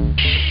first.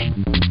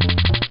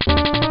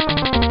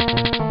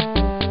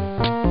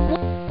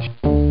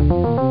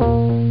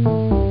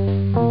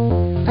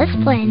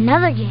 Let's play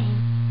another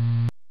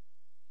game.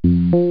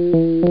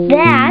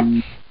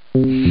 That's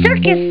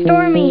circus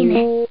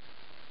storming.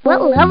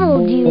 What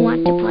level do you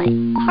want to play?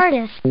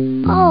 Hardest.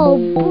 Oh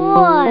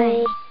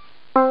boy.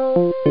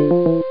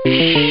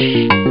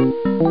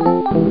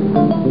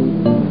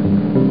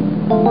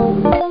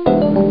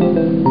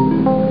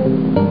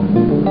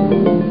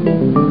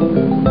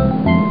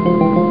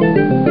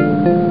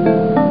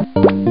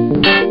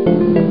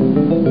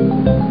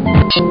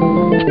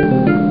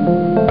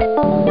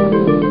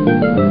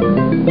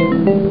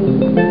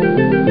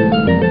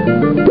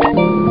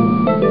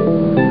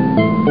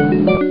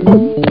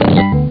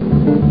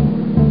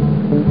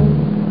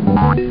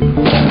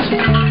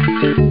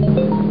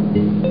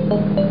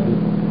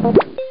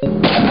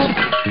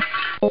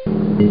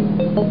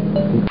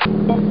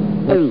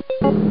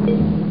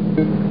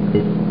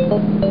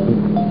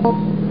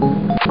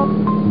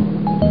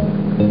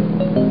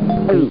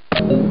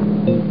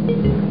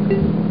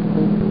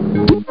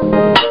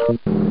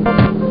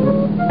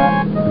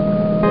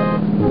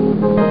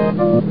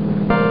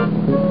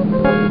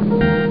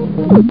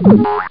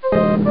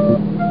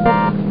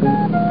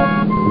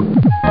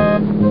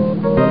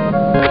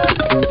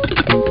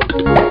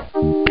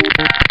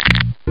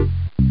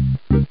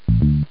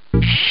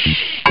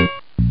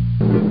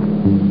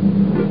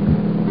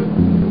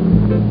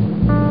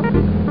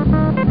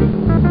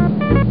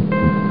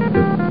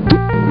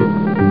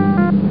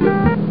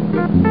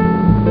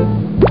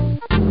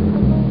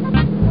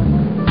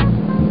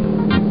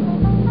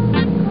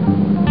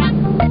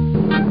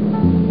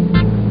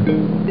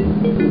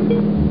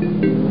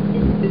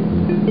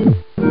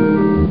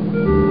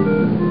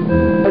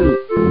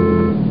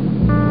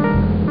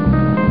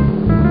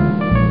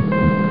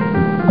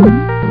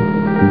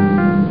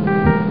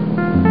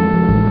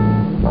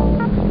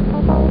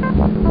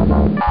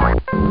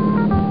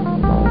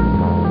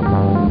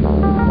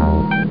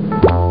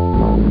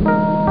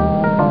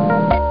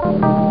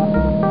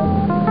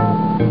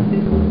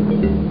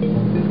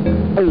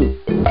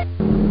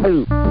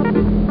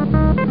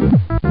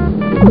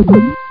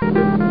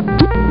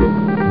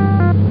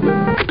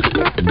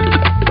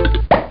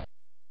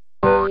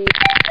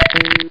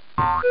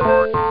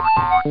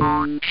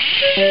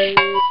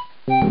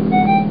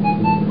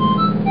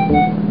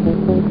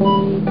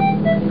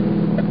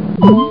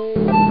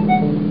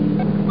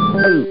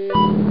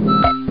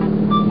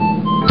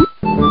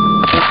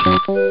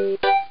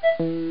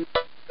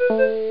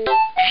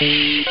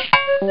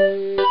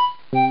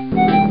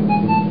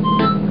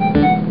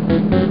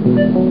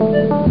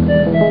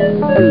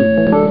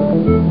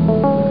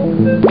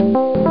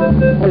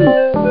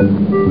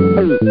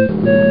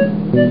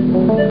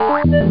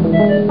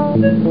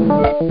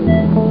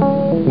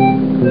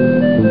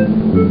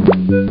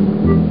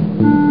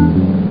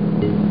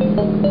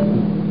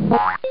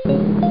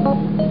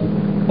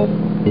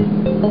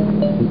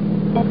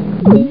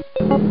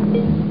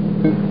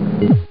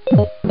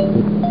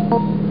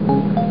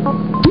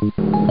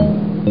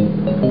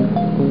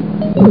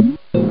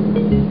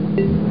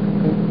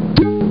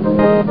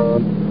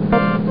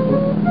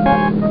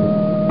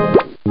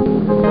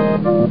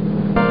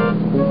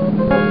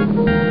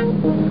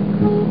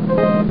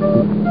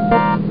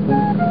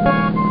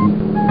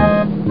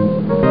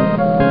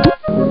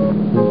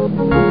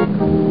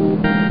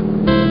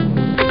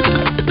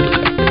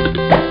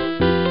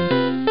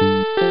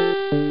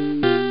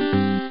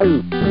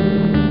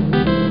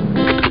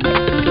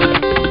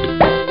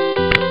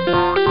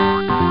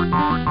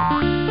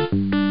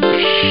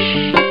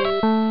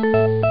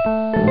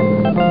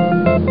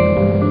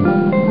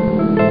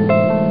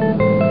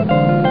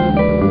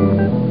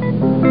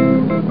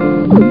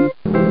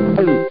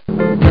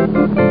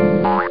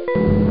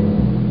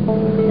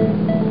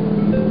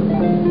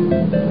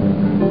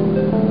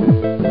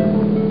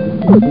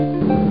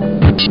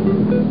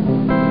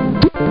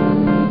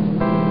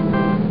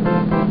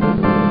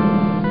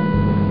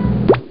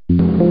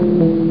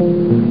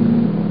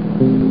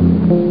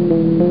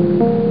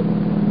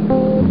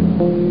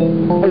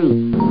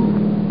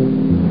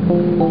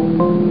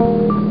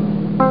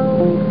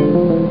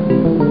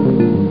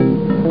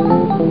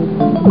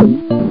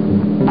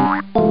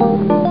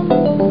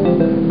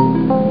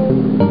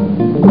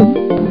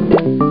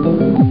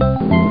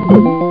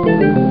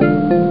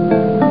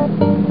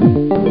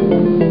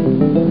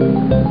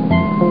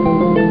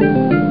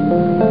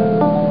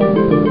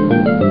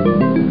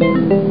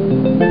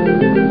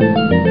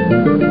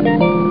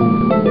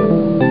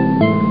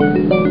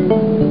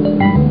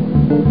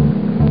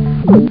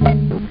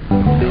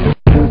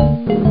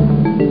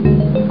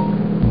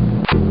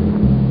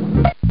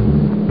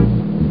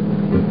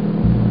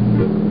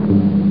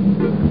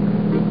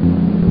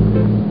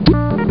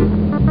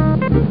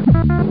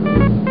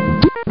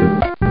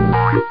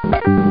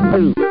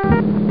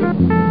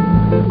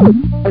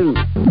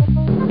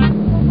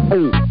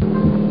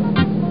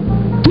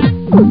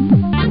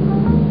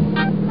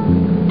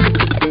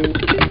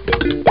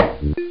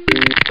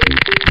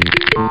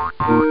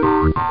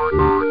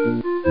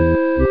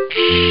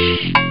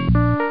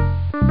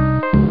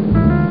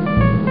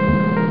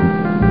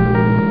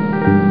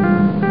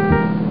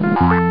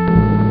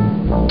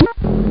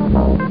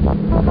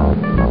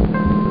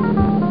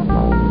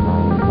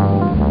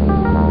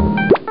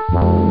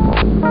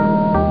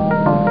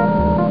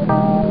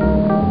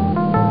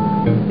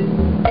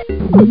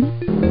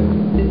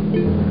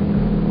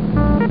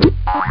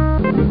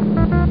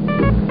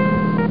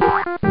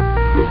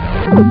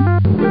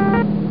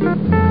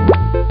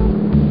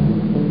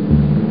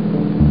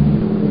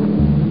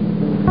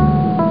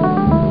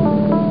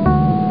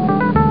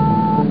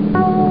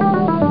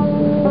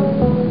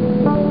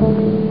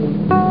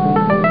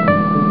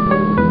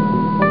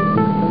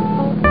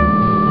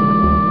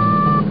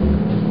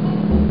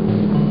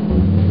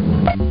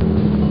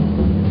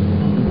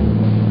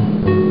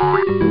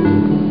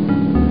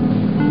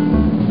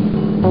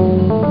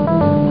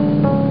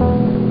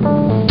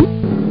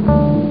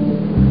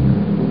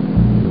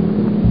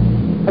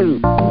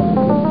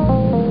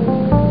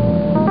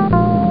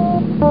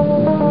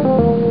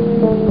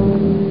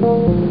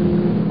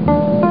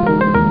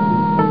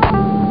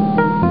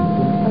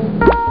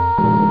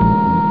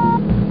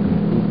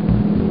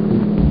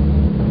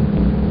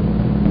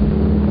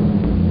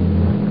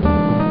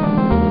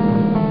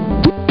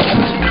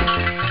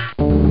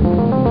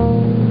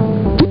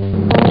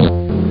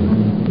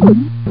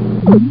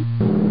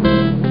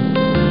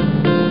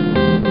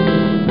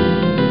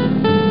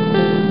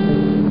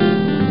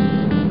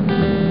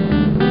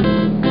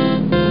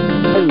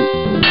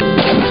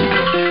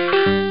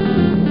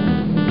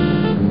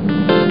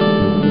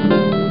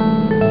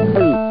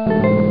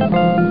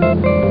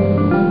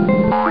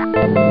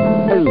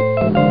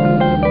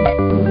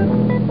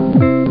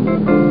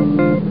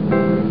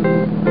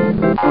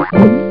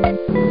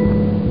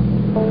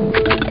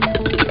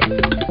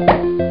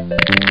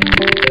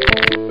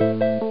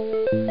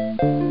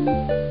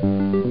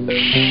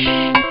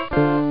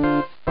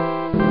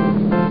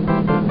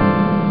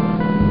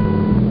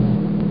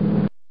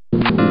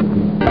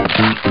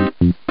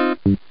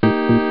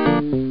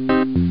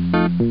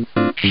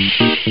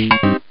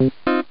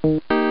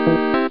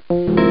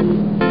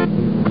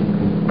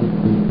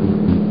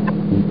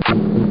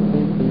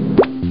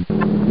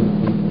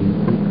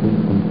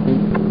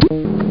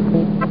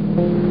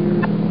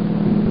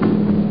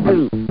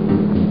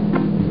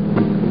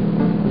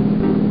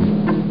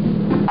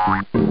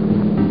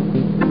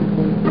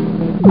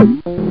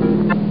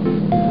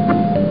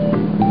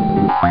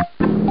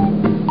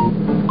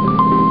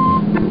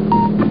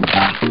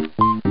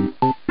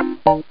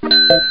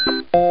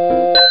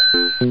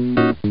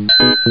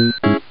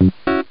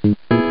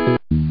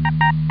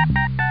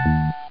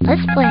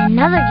 Let's play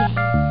another game.